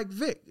if it's Mike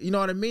Vick. You know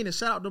what I mean? And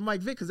shout out to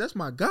Mike Vick because that's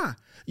my guy.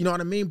 You know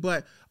what I mean?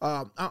 But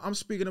I'm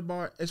speaking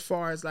about as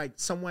far as like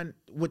someone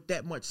with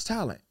that much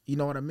talent. You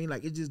know what I mean?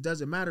 Like, it just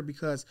doesn't matter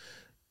because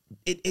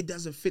it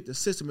doesn't fit the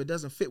system. It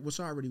doesn't fit what's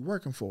already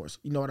working for us.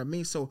 You know what I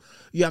mean? So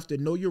you have to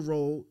know your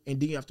role, and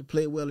then you have to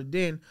play it well. And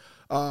then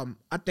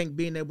I think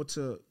being able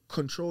to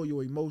control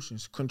your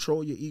emotions,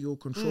 control your ego,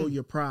 control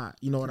your pride.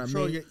 You know what I mean?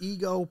 Control your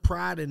ego,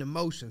 pride, and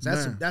emotions.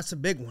 That's a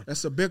big one.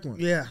 That's a big one.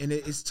 Yeah. And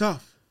it's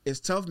tough. It's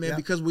tough, man,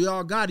 because we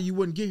all got it. You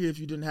wouldn't get here if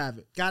you didn't have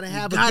it. Gotta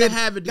have some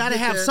of it. You gotta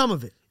have some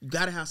of it. You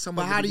gotta have some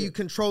but of it. But how do you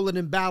control it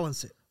and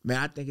balance it? man,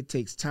 I think it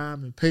takes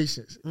time and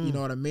patience. You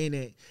know what I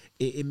mean?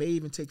 It may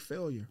even take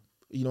failure.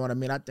 You know what I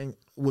mean? I think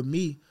with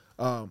me,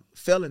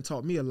 failing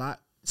taught me a lot.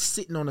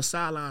 Sitting on the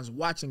sidelines,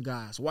 watching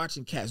guys,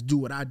 watching cats do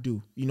what I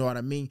do. You know what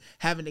I mean?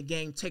 Having the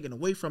game taken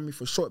away from me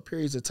for short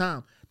periods of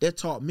time, that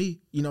taught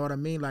me. You know what I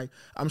mean? Like,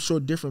 I'm sure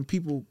different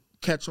people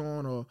catch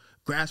on or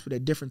grasp it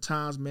at different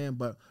times, man.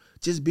 But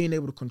just being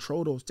able to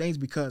control those things,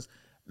 because,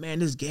 man,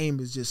 this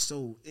game is just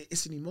so,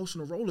 it's an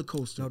emotional roller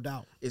coaster. No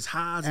doubt. It's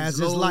highs, as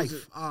it's lows. Is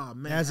life. Oh,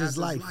 man. As is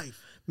life.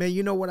 Man,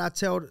 you know what I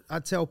tell I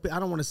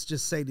don't want to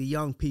just say the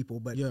young people,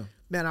 but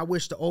man, I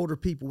wish the older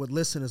people would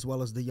listen as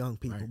well as the young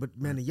people. But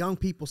man, the young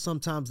people,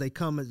 sometimes they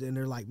come and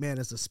they're like, man,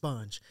 it's a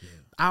sponge.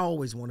 I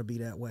always want to be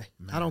that way.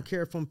 Man. I don't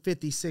care if I'm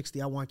 50,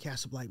 60. I want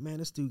cats to be like, man,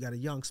 this dude got a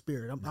young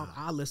spirit.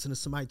 I'll listen to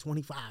somebody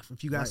 25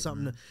 if you got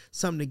something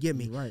to give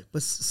me.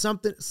 But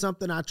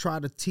something I try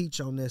to teach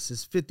on this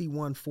is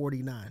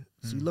 51-49.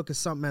 So you look at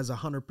something as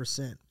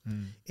 100%,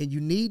 and you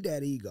need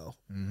that ego.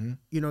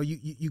 You know,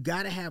 you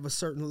got to have a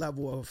certain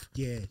level of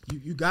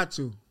you got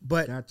to.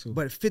 But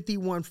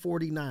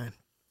 51-49.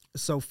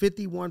 So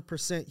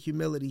 51%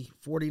 humility,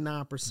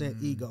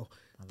 49% ego.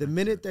 The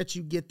minute that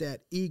you get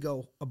that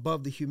ego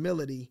above the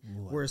humility,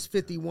 whereas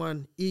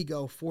 51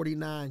 ego,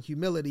 49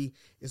 humility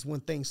is when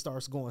things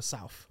starts going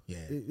south.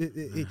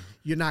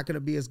 You're not going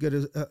to be as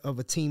good of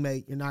a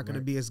teammate. You're not going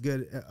to be as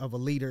good of a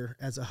leader,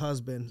 as a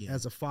husband,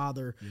 as a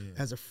father,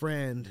 as a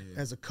friend,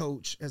 as a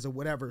coach, as a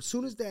whatever. As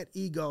soon as that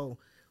ego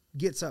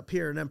gets up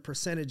here and them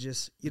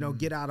percentages, you know,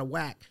 get out of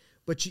whack.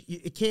 But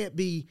it can't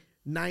be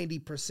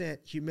 90%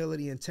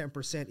 humility and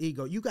 10%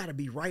 ego. You got to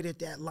be right at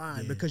that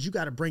line because you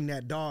got to bring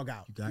that dog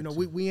out. You know,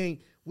 we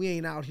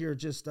ain't out here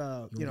just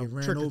you know,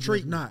 trick or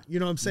treat. Not, you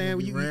know what I'm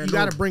saying? You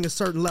got to bring a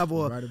certain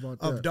level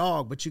of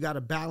dog, but you got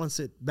to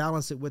balance it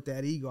with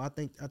that ego. I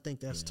think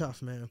that's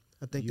tough, man.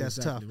 I think that's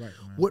tough.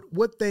 Right,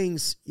 what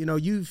things, you know,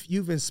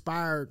 you've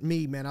inspired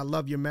me, man. I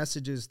love your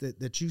messages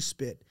that you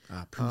spit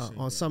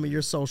on some of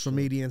your social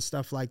media and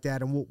stuff like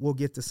that, and we'll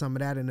get to some of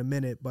that in a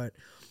minute. But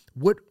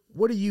what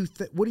do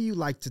you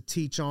like to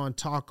teach on,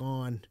 talk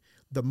on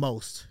the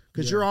most?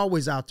 Because you're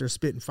always out there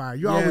spitting fire.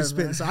 You're always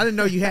spitting. So I didn't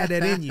know you had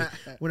that in you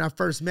when I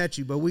first met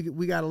you, but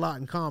we got a lot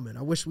in common.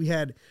 I wish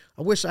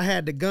I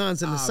had the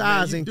guns and the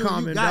size in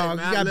common, dog.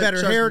 You got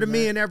better hair than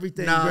me and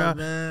everything, bro.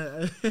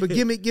 Man. But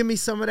give me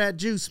some of that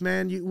juice,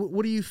 man.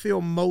 What do you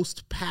feel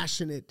most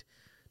passionate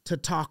to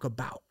talk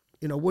about?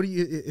 You know, what do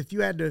you, if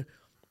you had to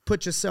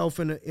put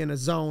yourself in a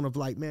zone of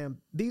like, man,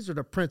 these are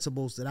the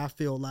principles that I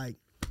feel like,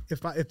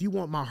 if you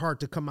want my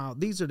heart to come out,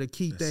 these are the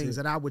key things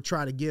that I would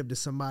try to give to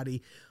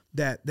somebody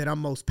that I'm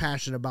most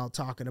passionate about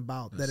talking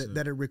about,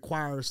 that it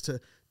requires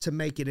to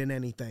make it in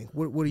anything.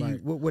 What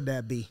would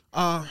that be?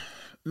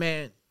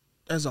 Man,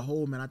 as a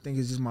whole, man, I think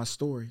it's just my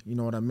story. You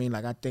know what I mean?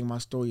 Like, I think my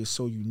story is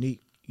so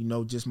unique, you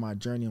know, just my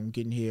journey on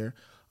getting here.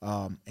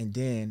 And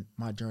then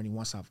my journey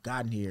once I've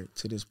gotten here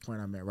to this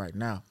point I'm at right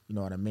now. You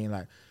know what I mean?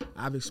 Like,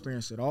 I've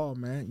experienced it all,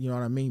 man. You know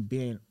what I mean?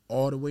 Being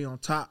all the way on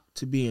top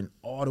to being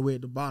all the way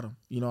at the bottom.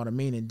 You know what I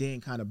mean? And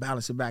then kind of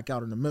balance it back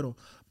out in the middle.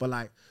 But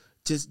like,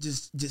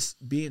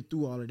 just being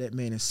through all of that,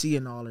 man, and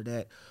seeing all of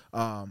that,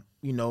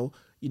 you know,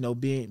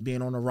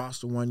 being on the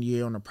roster 1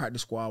 year, on the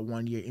practice squad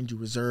 1 year, injury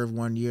reserve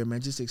 1 year,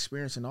 man, just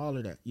experiencing all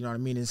of that, you know what I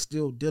mean? And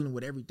still dealing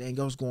with everything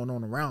else going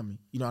on around me,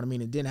 you know what I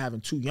mean? And then having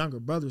two younger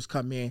brothers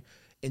come in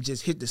and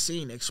just hit the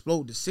scene,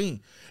 explode the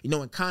scene, you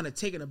know, and kind of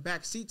taking a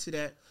back seat to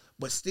that,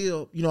 but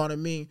still, you know what I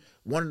mean,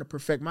 wanting to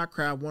perfect my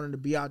craft, wanting to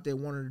be out there,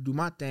 wanting to do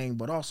my thing,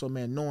 but also,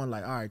 man, knowing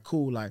like, all right,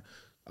 cool, like,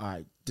 all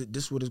right,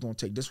 this is what it's going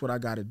to take, this is what I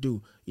got to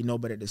do, you know,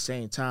 but at the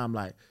same time,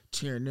 like,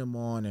 cheering them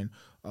on and,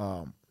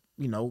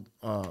 you know,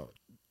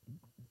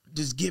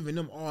 just giving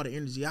them all the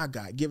energy I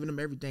got, giving them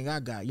everything I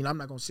got. You know, I'm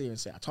not going to sit here and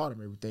say I taught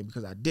them everything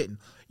because I didn't,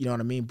 you know what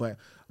I mean? But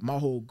my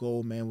whole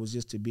goal, man, was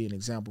just to be an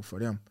example for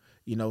them.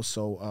 You know,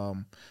 so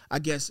I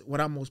guess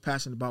what I'm most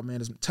passionate about, man,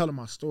 is telling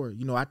my story.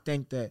 You know, I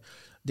think that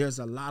there's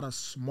a lot of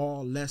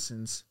small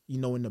lessons, you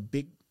know, in the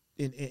big,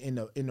 in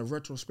the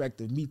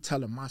retrospect of me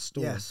telling my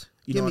story. Yes.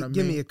 You know what I mean?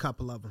 Give me a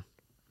couple of them.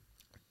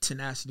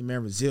 Tenacity,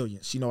 man,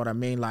 resilience. You know what I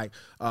mean? Like,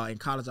 in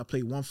college, I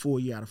played 1 full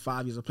year. Out of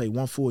 5 years, I played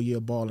 1 full year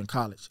of ball in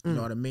college. You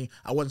know what I mean?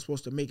 I wasn't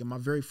supposed to make it. My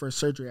very first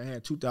surgery I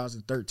had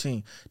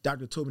 2013.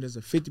 Doctor told me there's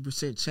a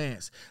 50%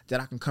 chance that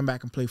I can come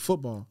back and play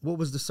football. What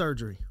was the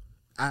surgery?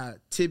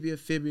 Tibia,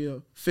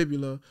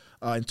 fibula,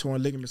 and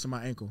torn ligaments in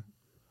my ankle.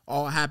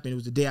 All happened. It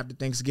was the day after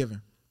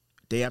Thanksgiving.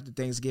 Day after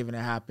Thanksgiving,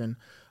 it happened.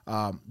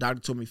 Doctor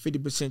told me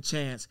 50%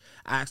 chance.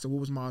 I asked him what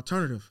was my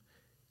alternative.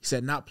 He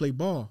said not play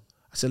ball.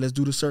 I said let's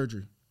do the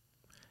surgery.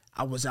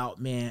 I was out,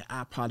 man.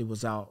 I probably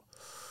was out,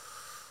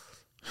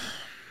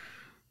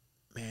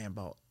 man,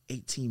 about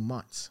 18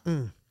 months.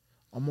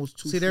 Almost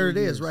 2 See, there it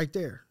years. is right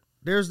there.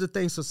 There's the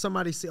thing. So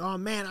somebody say, oh,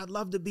 man, I'd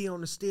love to be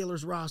on the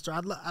Steelers roster.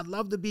 I'd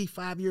love to be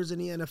 5 years in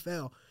the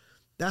NFL.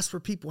 That's where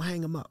people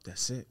hang them up.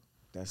 That's it.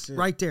 That's it.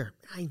 Right there.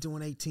 I ain't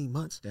doing 18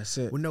 months. That's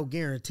it. With no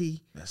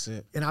guarantee. That's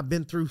it. And I've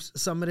been through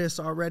some of this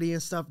already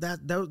and stuff.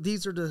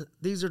 These are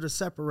the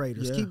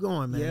separators. Yeah. Keep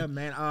going, man. Yeah,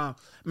 man.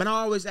 Man, I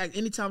always ask,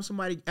 anytime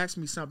somebody asks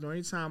me something, or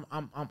anytime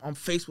I'm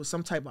faced with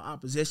some type of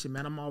opposition,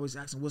 man, I'm always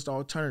asking, what's the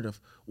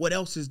alternative? What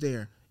else is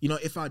there? You know,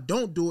 if I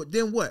don't do it,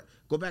 then what?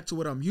 Go back to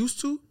what I'm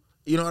used to?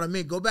 You know what I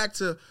mean? Go back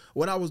to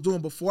what I was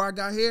doing before I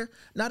got here?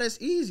 Now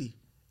that's easy.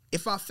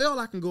 If I fail,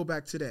 I can go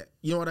back to that.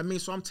 You know what I mean?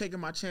 So I'm taking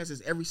my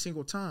chances every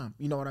single time.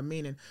 You know what I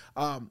mean?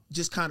 And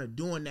just kind of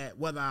doing that,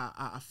 whether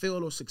I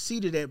failed or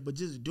succeeded at, but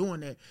just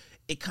doing that,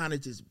 it kind of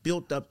just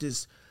built up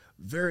this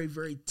very,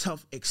 very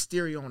tough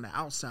exterior on the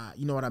outside.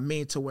 You know what I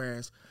mean? To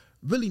whereas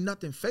really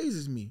nothing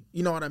phases me.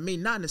 You know what I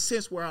mean? Not in the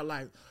sense where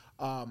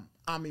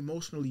I'm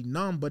emotionally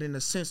numb, but in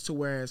the sense to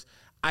whereas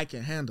I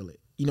can handle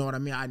it. You know what I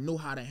mean? I know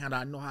how to handle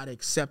it. I know how to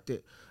accept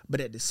it. But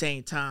at the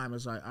same time,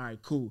 it's like, all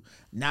right, cool.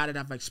 Now that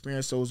I've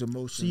experienced those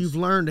emotions. So you've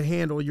learned to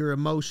handle your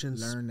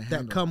emotions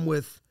that come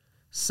with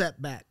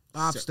setback,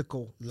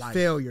 obstacle,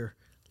 failure,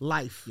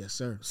 life. Yes,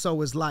 sir.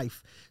 So is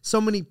life. So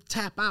many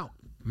tap out,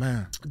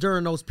 man,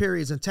 during those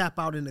periods and tap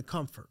out into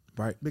comfort.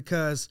 Right.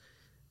 Because,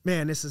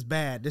 man, this is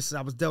bad.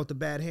 I was dealt a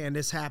bad hand.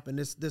 This happened.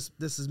 This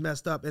is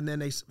messed up. And then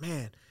they say,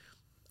 man,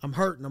 I'm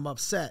hurting. I'm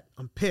upset.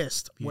 I'm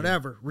pissed. Yeah,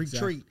 whatever.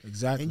 Retreat.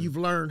 Exactly. And you've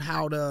learned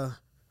how to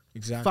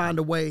find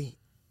a way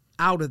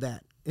out of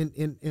that.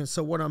 And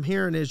so what I'm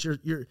hearing is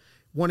you're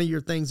one of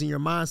your things in your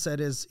mindset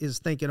is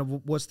thinking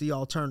of what's the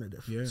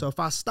alternative. Yeah. So if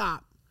I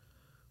stop,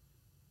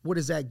 what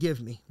does that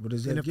give me? What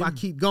does that and if give I me?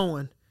 keep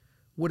going,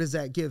 what does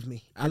that give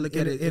me? I look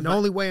at it. And the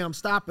only way I'm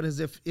stopping is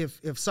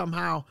if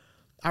somehow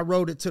I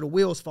rode it till the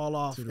wheels fall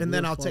off, and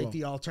then I'll take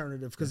the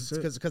alternative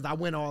because I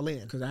went all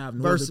in. Because I have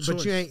no other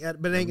choice.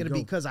 But it ain't gonna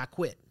be because I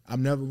quit.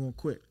 I'm never gonna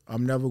quit.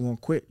 I'm never gonna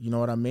quit. You know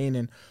what I mean?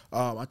 And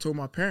I told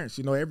my parents,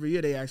 you know, every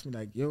year they ask me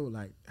like, yo,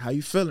 like, how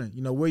you feeling?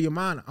 You know, where your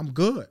mind? I'm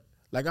good.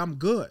 Like, I'm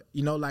good.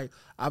 You know, like,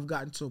 I've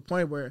gotten to a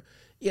point where,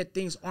 yeah,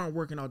 things aren't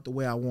working out the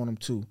way I want them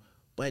to.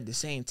 But at the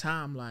same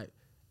time, like,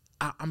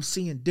 I'm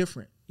seeing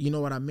different. You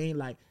know what I mean?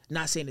 Like,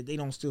 not saying that they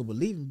don't still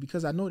believe me,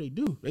 because I know they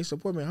do. They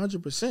support me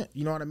 100%.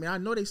 You know what I mean? I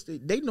know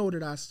they know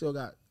that I still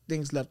got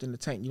things left in the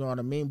tank. You know what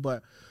I mean?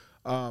 But,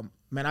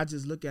 man, I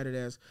just look at it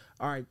as,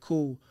 all right,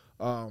 cool.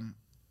 I'm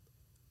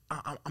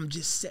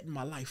just setting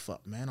my life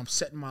up, man. I'm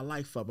setting my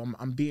life up.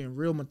 I'm being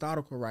real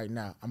methodical right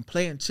now. I'm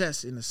playing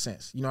chess in a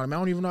sense. You know what I mean? I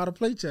don't even know how to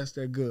play chess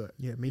that good.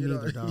 Yeah, me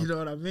neither, dog. You know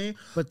what I mean?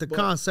 But the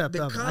concept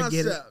of it, I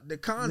get it. The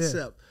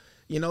concept,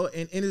 you know,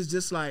 and it's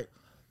just like,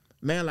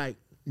 man, like,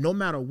 no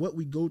matter what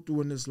we go through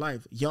in this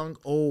life, young,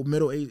 old,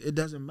 middle age, it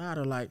doesn't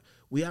matter. Like,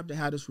 we have to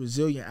have this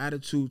resilient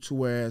attitude to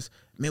whereas,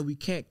 man, we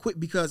can't quit,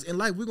 because in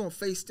life we're going to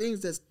face things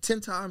that's 10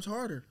 times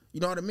harder. You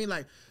know what I mean?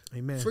 Like,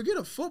 amen. Forget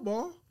a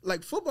football.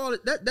 Like, football,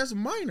 that's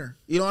minor.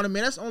 You know what I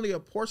mean? That's only a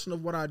portion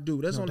of what I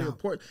do. That's only a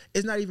portion.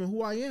 It's not even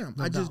who I am.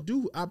 I just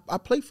do. I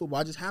play football.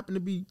 I just happen to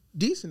be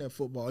decent at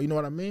football. You know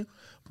what I mean?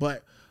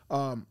 But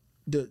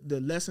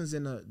the lessons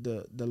and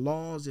the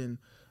laws and,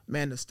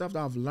 man, the stuff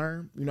that I've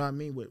learned, you know what I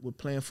mean, with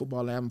playing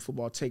football and having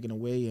football taken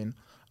away and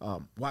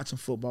watching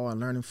football and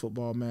learning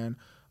football, man,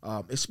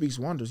 it speaks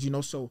wonders, you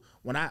know. So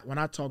when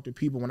I talk to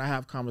people, when I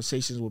have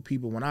conversations with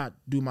people, when I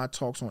do my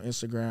talks on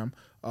Instagram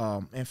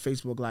and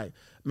Facebook, like,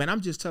 man,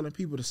 I'm just telling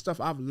people the stuff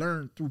I've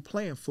learned through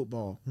playing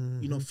football.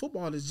 Mm-hmm. You know,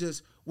 football is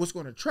just what's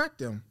going to attract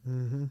them,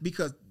 mm-hmm.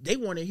 because they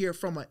want to hear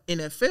from an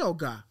NFL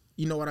guy.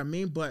 You know what I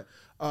mean? But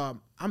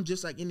I'm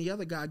just like any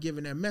other guy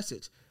giving their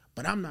message,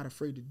 but I'm not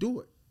afraid to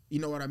do it. You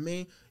know what I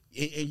mean?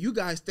 And you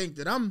guys think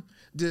that I'm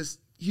this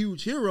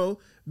huge hero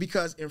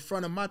because in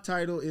front of my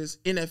title is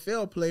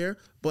NFL player,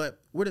 but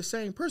we're the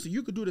same person.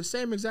 You could do the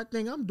same exact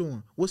thing I'm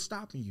doing. What's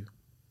stopping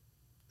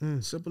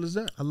you? Simple as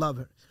that. I love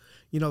it.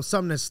 You know,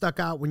 something that stuck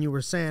out when you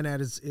were saying that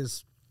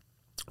is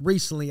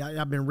recently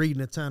I've been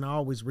reading a ton. I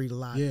always read a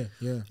lot. Yeah,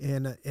 yeah.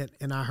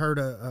 And I heard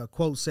a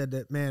quote said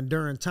that, man,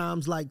 during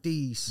times like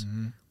these,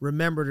 mm-hmm.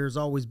 remember there's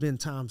always been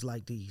times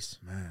like these.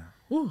 Man.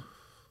 Whew.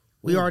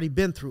 We already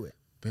been through it.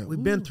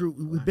 We've been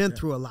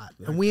through a lot,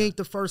 and we ain't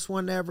the first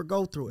one to ever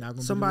go through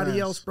it.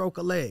 Somebody else broke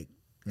a leg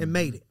and mm-hmm.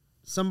 made it.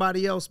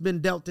 Somebody else been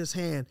dealt this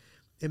hand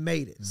and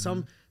made it.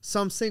 Mm-hmm.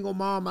 Some single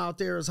mom out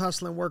there is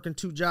hustling, working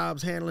 2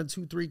 jobs, handling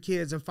 2-3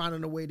 kids, and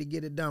finding a way to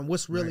get it done.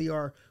 What's really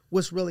our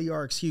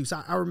excuse?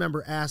 I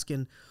remember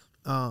asking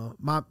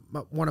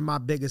one of my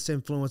biggest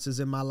influences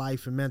in my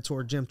life and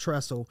mentor, Jim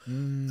Tressel,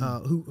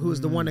 who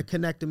is the one that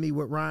connected me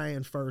with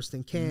Ryan first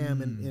and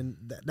Cam, and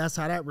that's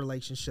how that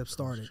relationship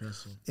started.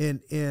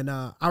 And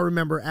I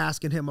remember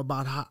asking him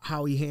about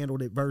how he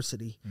handled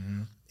adversity,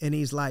 mm-hmm. and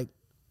he's like,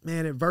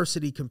 man,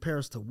 adversity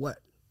compares to what?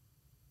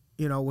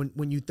 You know,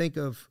 when you think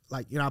of,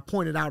 like, you know, I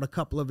pointed out a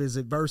couple of his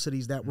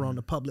adversities that were on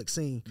the public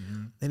scene,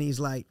 mm-hmm. and he's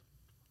like,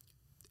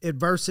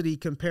 adversity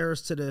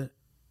compares to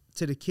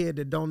the kid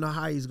that don't know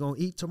how he's gonna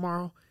eat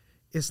tomorrow.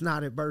 It's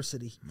not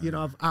adversity. Man, you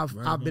know,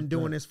 I've been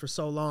doing this for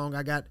so long.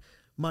 I got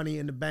money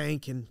in the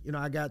bank, and you know,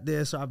 I got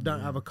this. I've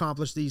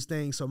accomplished these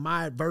things. So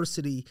my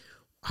adversity,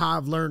 how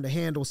I've learned to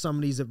handle some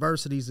of these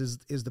adversities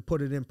is to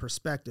put it in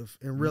perspective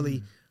and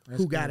really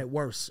who got it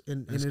worse.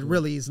 And it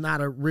really is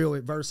not a real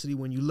adversity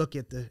when you look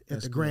at the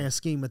grand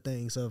scheme of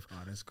things of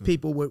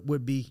people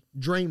would be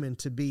dreaming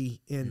to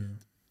be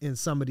in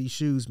some of these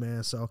shoes,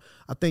 man. So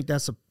I think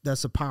that's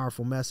a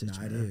powerful message.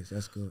 It is.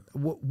 That's good.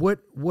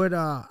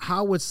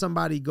 How would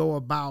somebody go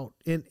about,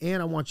 and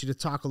I want you to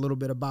talk a little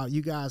bit about,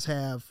 you guys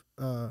have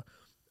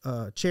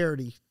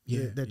charity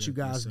that you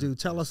guys do.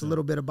 Tell us a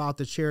little bit about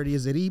the charity.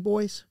 Is it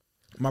E-Boys?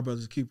 My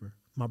Brother's Keeper.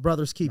 My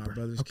Brother's Keeper. My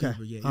Brother's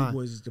Keeper. Yeah,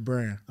 E-Boys is the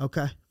brand.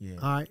 Okay. Yeah.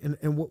 All right.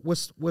 And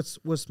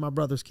what's My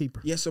Brother's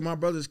Keeper? Yeah. So My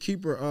Brother's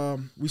Keeper.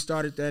 We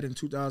started that in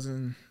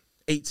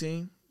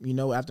 2018. You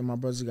know, after my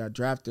brothers got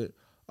drafted,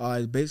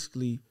 it's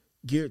basically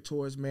geared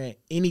towards, man,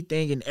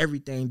 anything and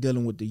everything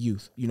dealing with the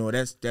youth. You know,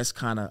 that's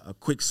kind of a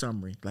quick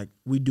summary. Like,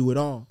 we do it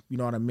all. You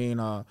know what I mean?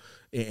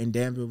 In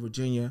Danville,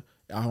 Virginia,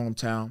 our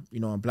hometown. You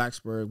know, in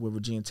Blacksburg, where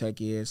Virginia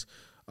Tech is.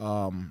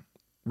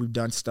 We've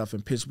done stuff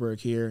in Pittsburgh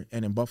here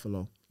and in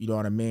Buffalo. You know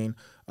what I mean?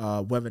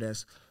 Whether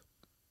that's,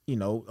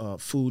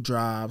 food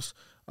drives.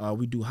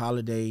 We do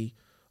holiday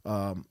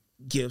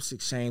gifts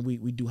exchange.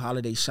 We do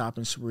holiday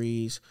shopping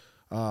sprees.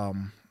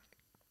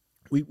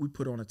 We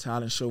put on a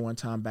talent show one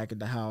time back at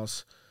the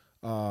house.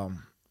 Man,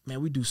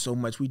 we do so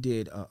much. We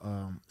did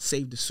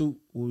Save the Suit.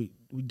 We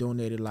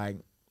donated I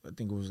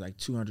think it was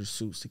 200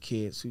 suits to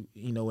kids.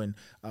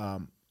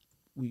 And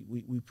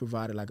we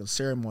provided a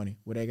ceremony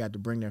where they got to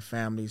bring their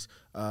families.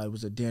 It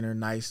was a dinner,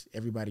 nice,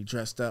 everybody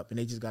dressed up, and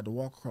they just got to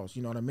walk across.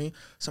 You know what I mean?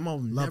 Some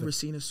of them never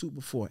seen a suit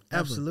before,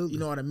 ever. Absolutely. You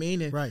know what I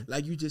mean? And right.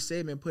 like you just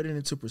said, man, put it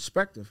into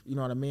perspective. You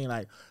know what I mean?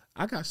 Like,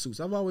 I got suits.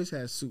 I've always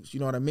had suits. You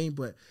know what I mean?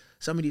 But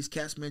some of these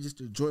cats, man, just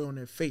the joy on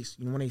their face,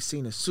 when they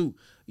seen a suit,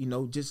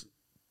 just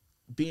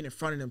being in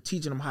front of them,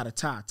 teaching them how to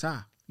tie.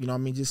 You know what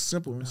I mean? Just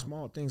simple and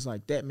small things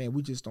like that, man.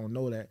 We just don't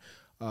know that.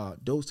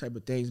 Those type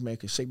of things, man,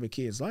 can shape a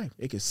kid's life.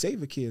 It can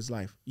save a kid's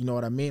life. You know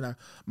what I mean?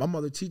 My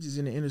mother teaches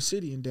in the inner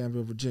city in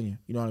Danville, Virginia.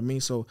 You know what I mean?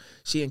 So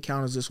she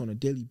encounters this on a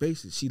daily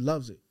basis. She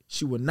loves it.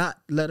 She will not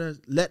let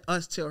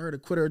us tell her to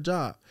quit her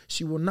job.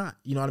 She will not.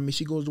 You know what I mean?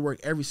 She goes to work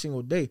every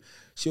single day.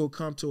 She'll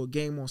come to a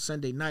game on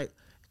Sunday night,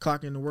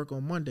 clock in to work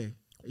on Monday.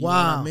 You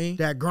wow, know what I mean?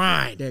 That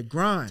grind.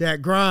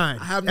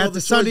 I have no At the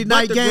Sunday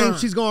night game, grind.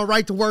 she's going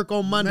right to work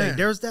on Monday. Man,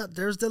 there's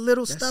the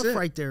little stuff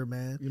right there,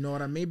 man. You know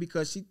what I mean?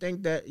 Because she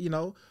think that,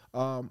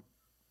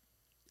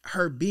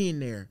 her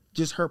being there,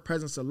 just her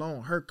presence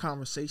alone, her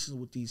conversations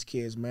with these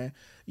kids, man,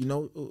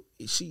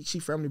 she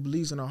firmly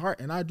believes in her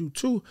heart, and I do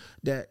too,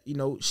 that,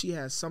 she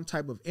has some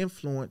type of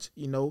influence,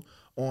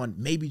 on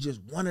maybe just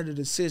one of the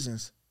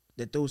decisions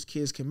that those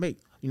kids can make.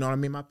 You know what I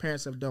mean? My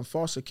parents have done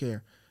foster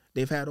care.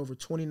 They've had over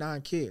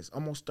 29 kids,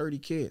 almost 30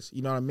 kids,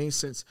 you know what I mean,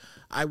 since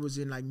I was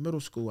in middle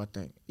school, I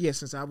think. Yeah,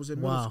 since I was in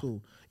middle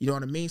school, you know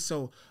what I mean?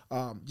 So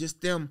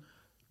just them,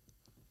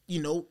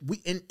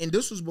 and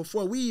this was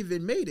before we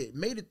even made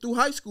it through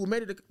high school,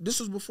 this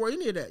was before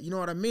any of that, you know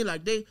what I mean?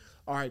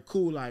 All right,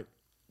 cool,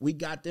 we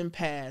got them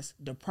past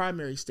the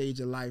primary stage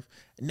of life,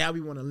 and now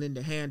we want to lend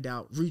a hand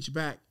out, reach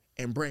back,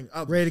 and bring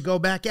others. Ready to go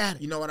back at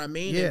it. You know what I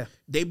mean? Yeah. And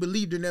they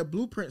believed in their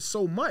blueprint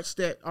so much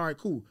that, all right,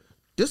 cool,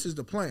 this is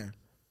the plan.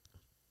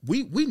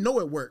 We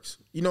know it works.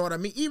 You know what I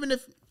mean? Even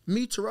if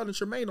me, Terrell, and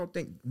Tremaine don't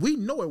think, we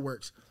know it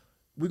works.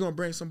 We're going to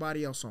bring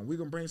somebody else on. We're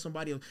going to bring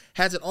somebody else.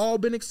 Has it all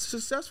been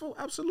successful?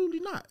 Absolutely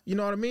not. You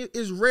know what I mean?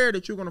 It's rare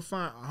that you're going to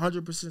find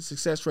 100%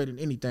 success rate in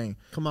anything.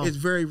 Come on. It's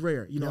very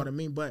rare. You know what I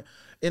mean? But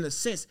in a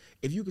sense,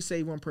 if you could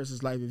save one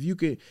person's life, if you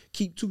could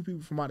keep 2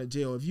 people from out of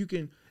jail, if you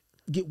can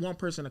get 1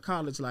 person to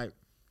college,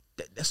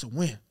 that's a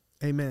win.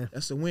 Amen.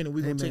 That's a win, and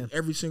we're going to take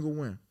every single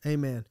win.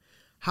 Amen.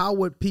 How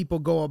would people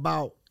go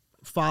about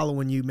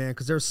following you, man?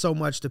 Because there's so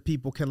much that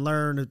people can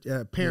learn.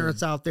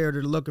 Parents out there that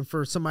are looking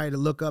for somebody to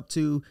look up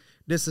to.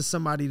 This is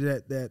somebody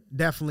that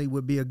definitely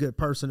would be a good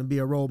person and be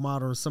a role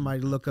model and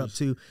somebody to look up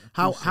to.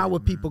 How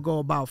would people go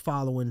about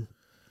following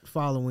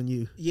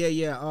you?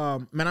 Yeah.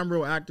 Man, I'm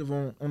real active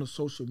on the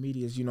social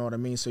medias, you know what I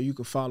mean? So you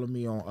can follow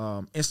me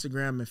on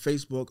Instagram and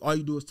Facebook. All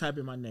you do is type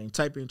in my name.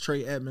 Type in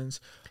Trey Edmunds.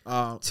 Trey.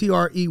 Edmunds.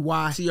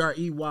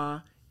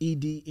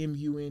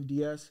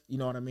 You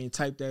know what I mean?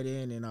 Type that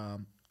in,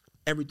 and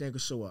everything will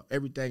show up.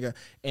 Everything.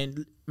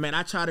 And, man,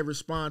 I try to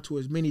respond to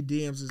as many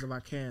DMs as I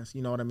can.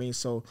 You know what I mean?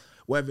 So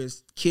whether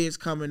it's kids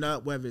coming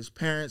up, whether it's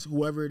parents,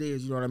 whoever it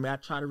is, you know what I mean? I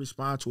try to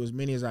respond to as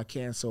many as I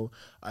can. So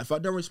if I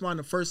don't respond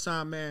the first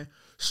time, man,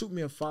 shoot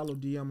me a follow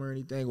DM or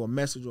anything, or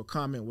message or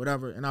comment,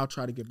 whatever, and I'll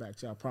try to get back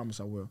to you. I promise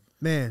I will.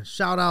 Man,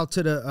 shout out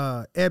to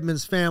the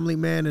Edmunds family,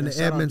 man, and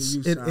the Edmunds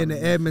and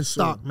the Edmunds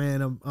stock,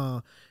 man.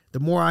 The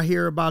more I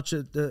hear about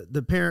your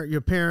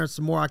parents,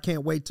 the more I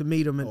can't wait to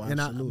meet them.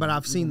 But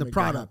I've seen the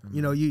product.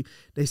 Happen,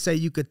 they say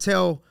you could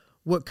tell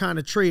what kind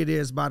of tree it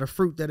is by the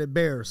fruit that it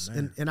bears,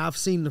 and I've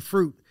seen the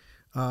fruit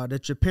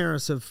that your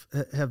parents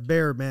have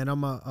bared, man.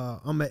 I'm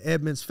an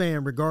Edmunds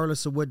fan,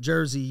 regardless of what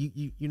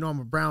jersey. I'm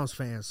a Browns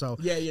fan, so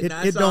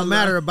it don't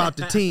matter about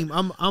the team.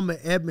 I'm an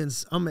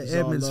Edmunds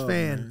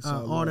fan,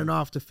 on and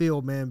off the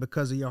field, man,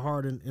 because of your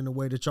heart and the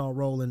way that y'all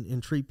roll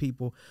and treat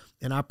people.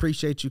 And I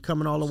appreciate you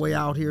coming all the way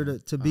out here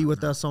to be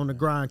with us on the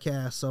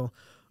GRINDcast. So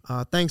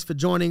Thanks for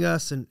joining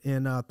us, and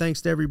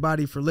thanks to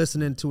everybody for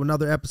listening to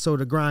another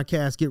episode of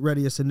GRINDcast. Get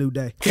ready, it's a new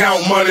day.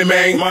 Count money,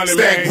 man.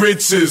 Stack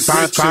riches.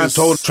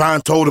 Try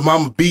and told him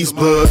I'm a beast,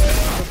 blood.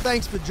 So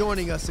thanks for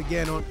joining us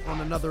again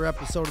on another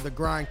episode of the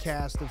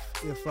GRINDcast.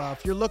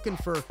 If you're looking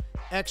for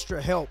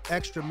extra help,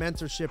 extra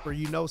mentorship, or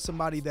you know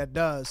somebody that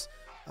does,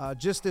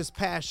 just this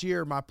past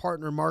year, my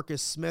partner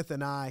Marcus Smith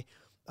and I,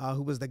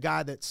 who was the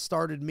guy that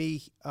started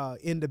me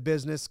into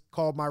business,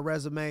 called my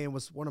resume, and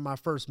was one of my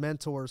first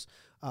mentors.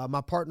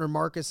 My partner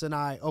Marcus and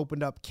I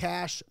opened up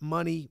Cash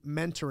Money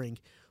Mentoring,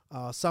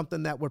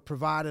 something that would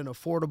provide an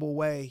affordable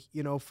way,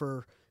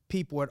 for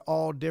people at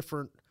all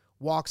different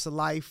walks of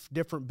life,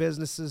 different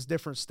businesses,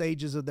 different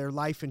stages of their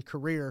life and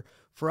career,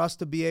 for us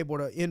to be able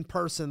to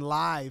in-person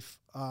live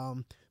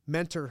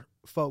mentor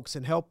folks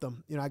and help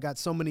them. I got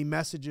so many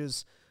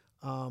messages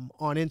on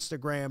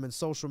Instagram and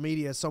social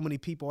media, so many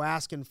people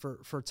asking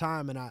for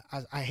time, and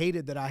I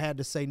hated that I had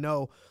to say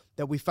no,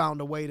 that we found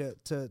a way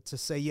to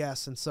say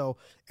yes. And so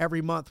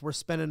every month we're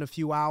spending a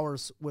few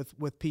hours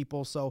with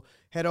people. So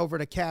head over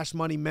to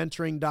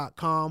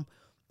cashmoneymentoring.com.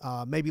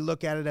 Maybe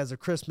look at it as a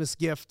Christmas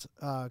gift,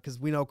 because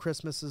we know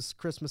Christmas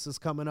is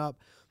coming up.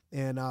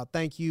 And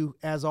thank you,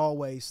 as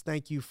always.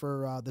 Thank you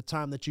for the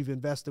time that you've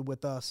invested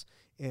with us,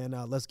 and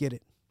let's get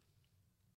it.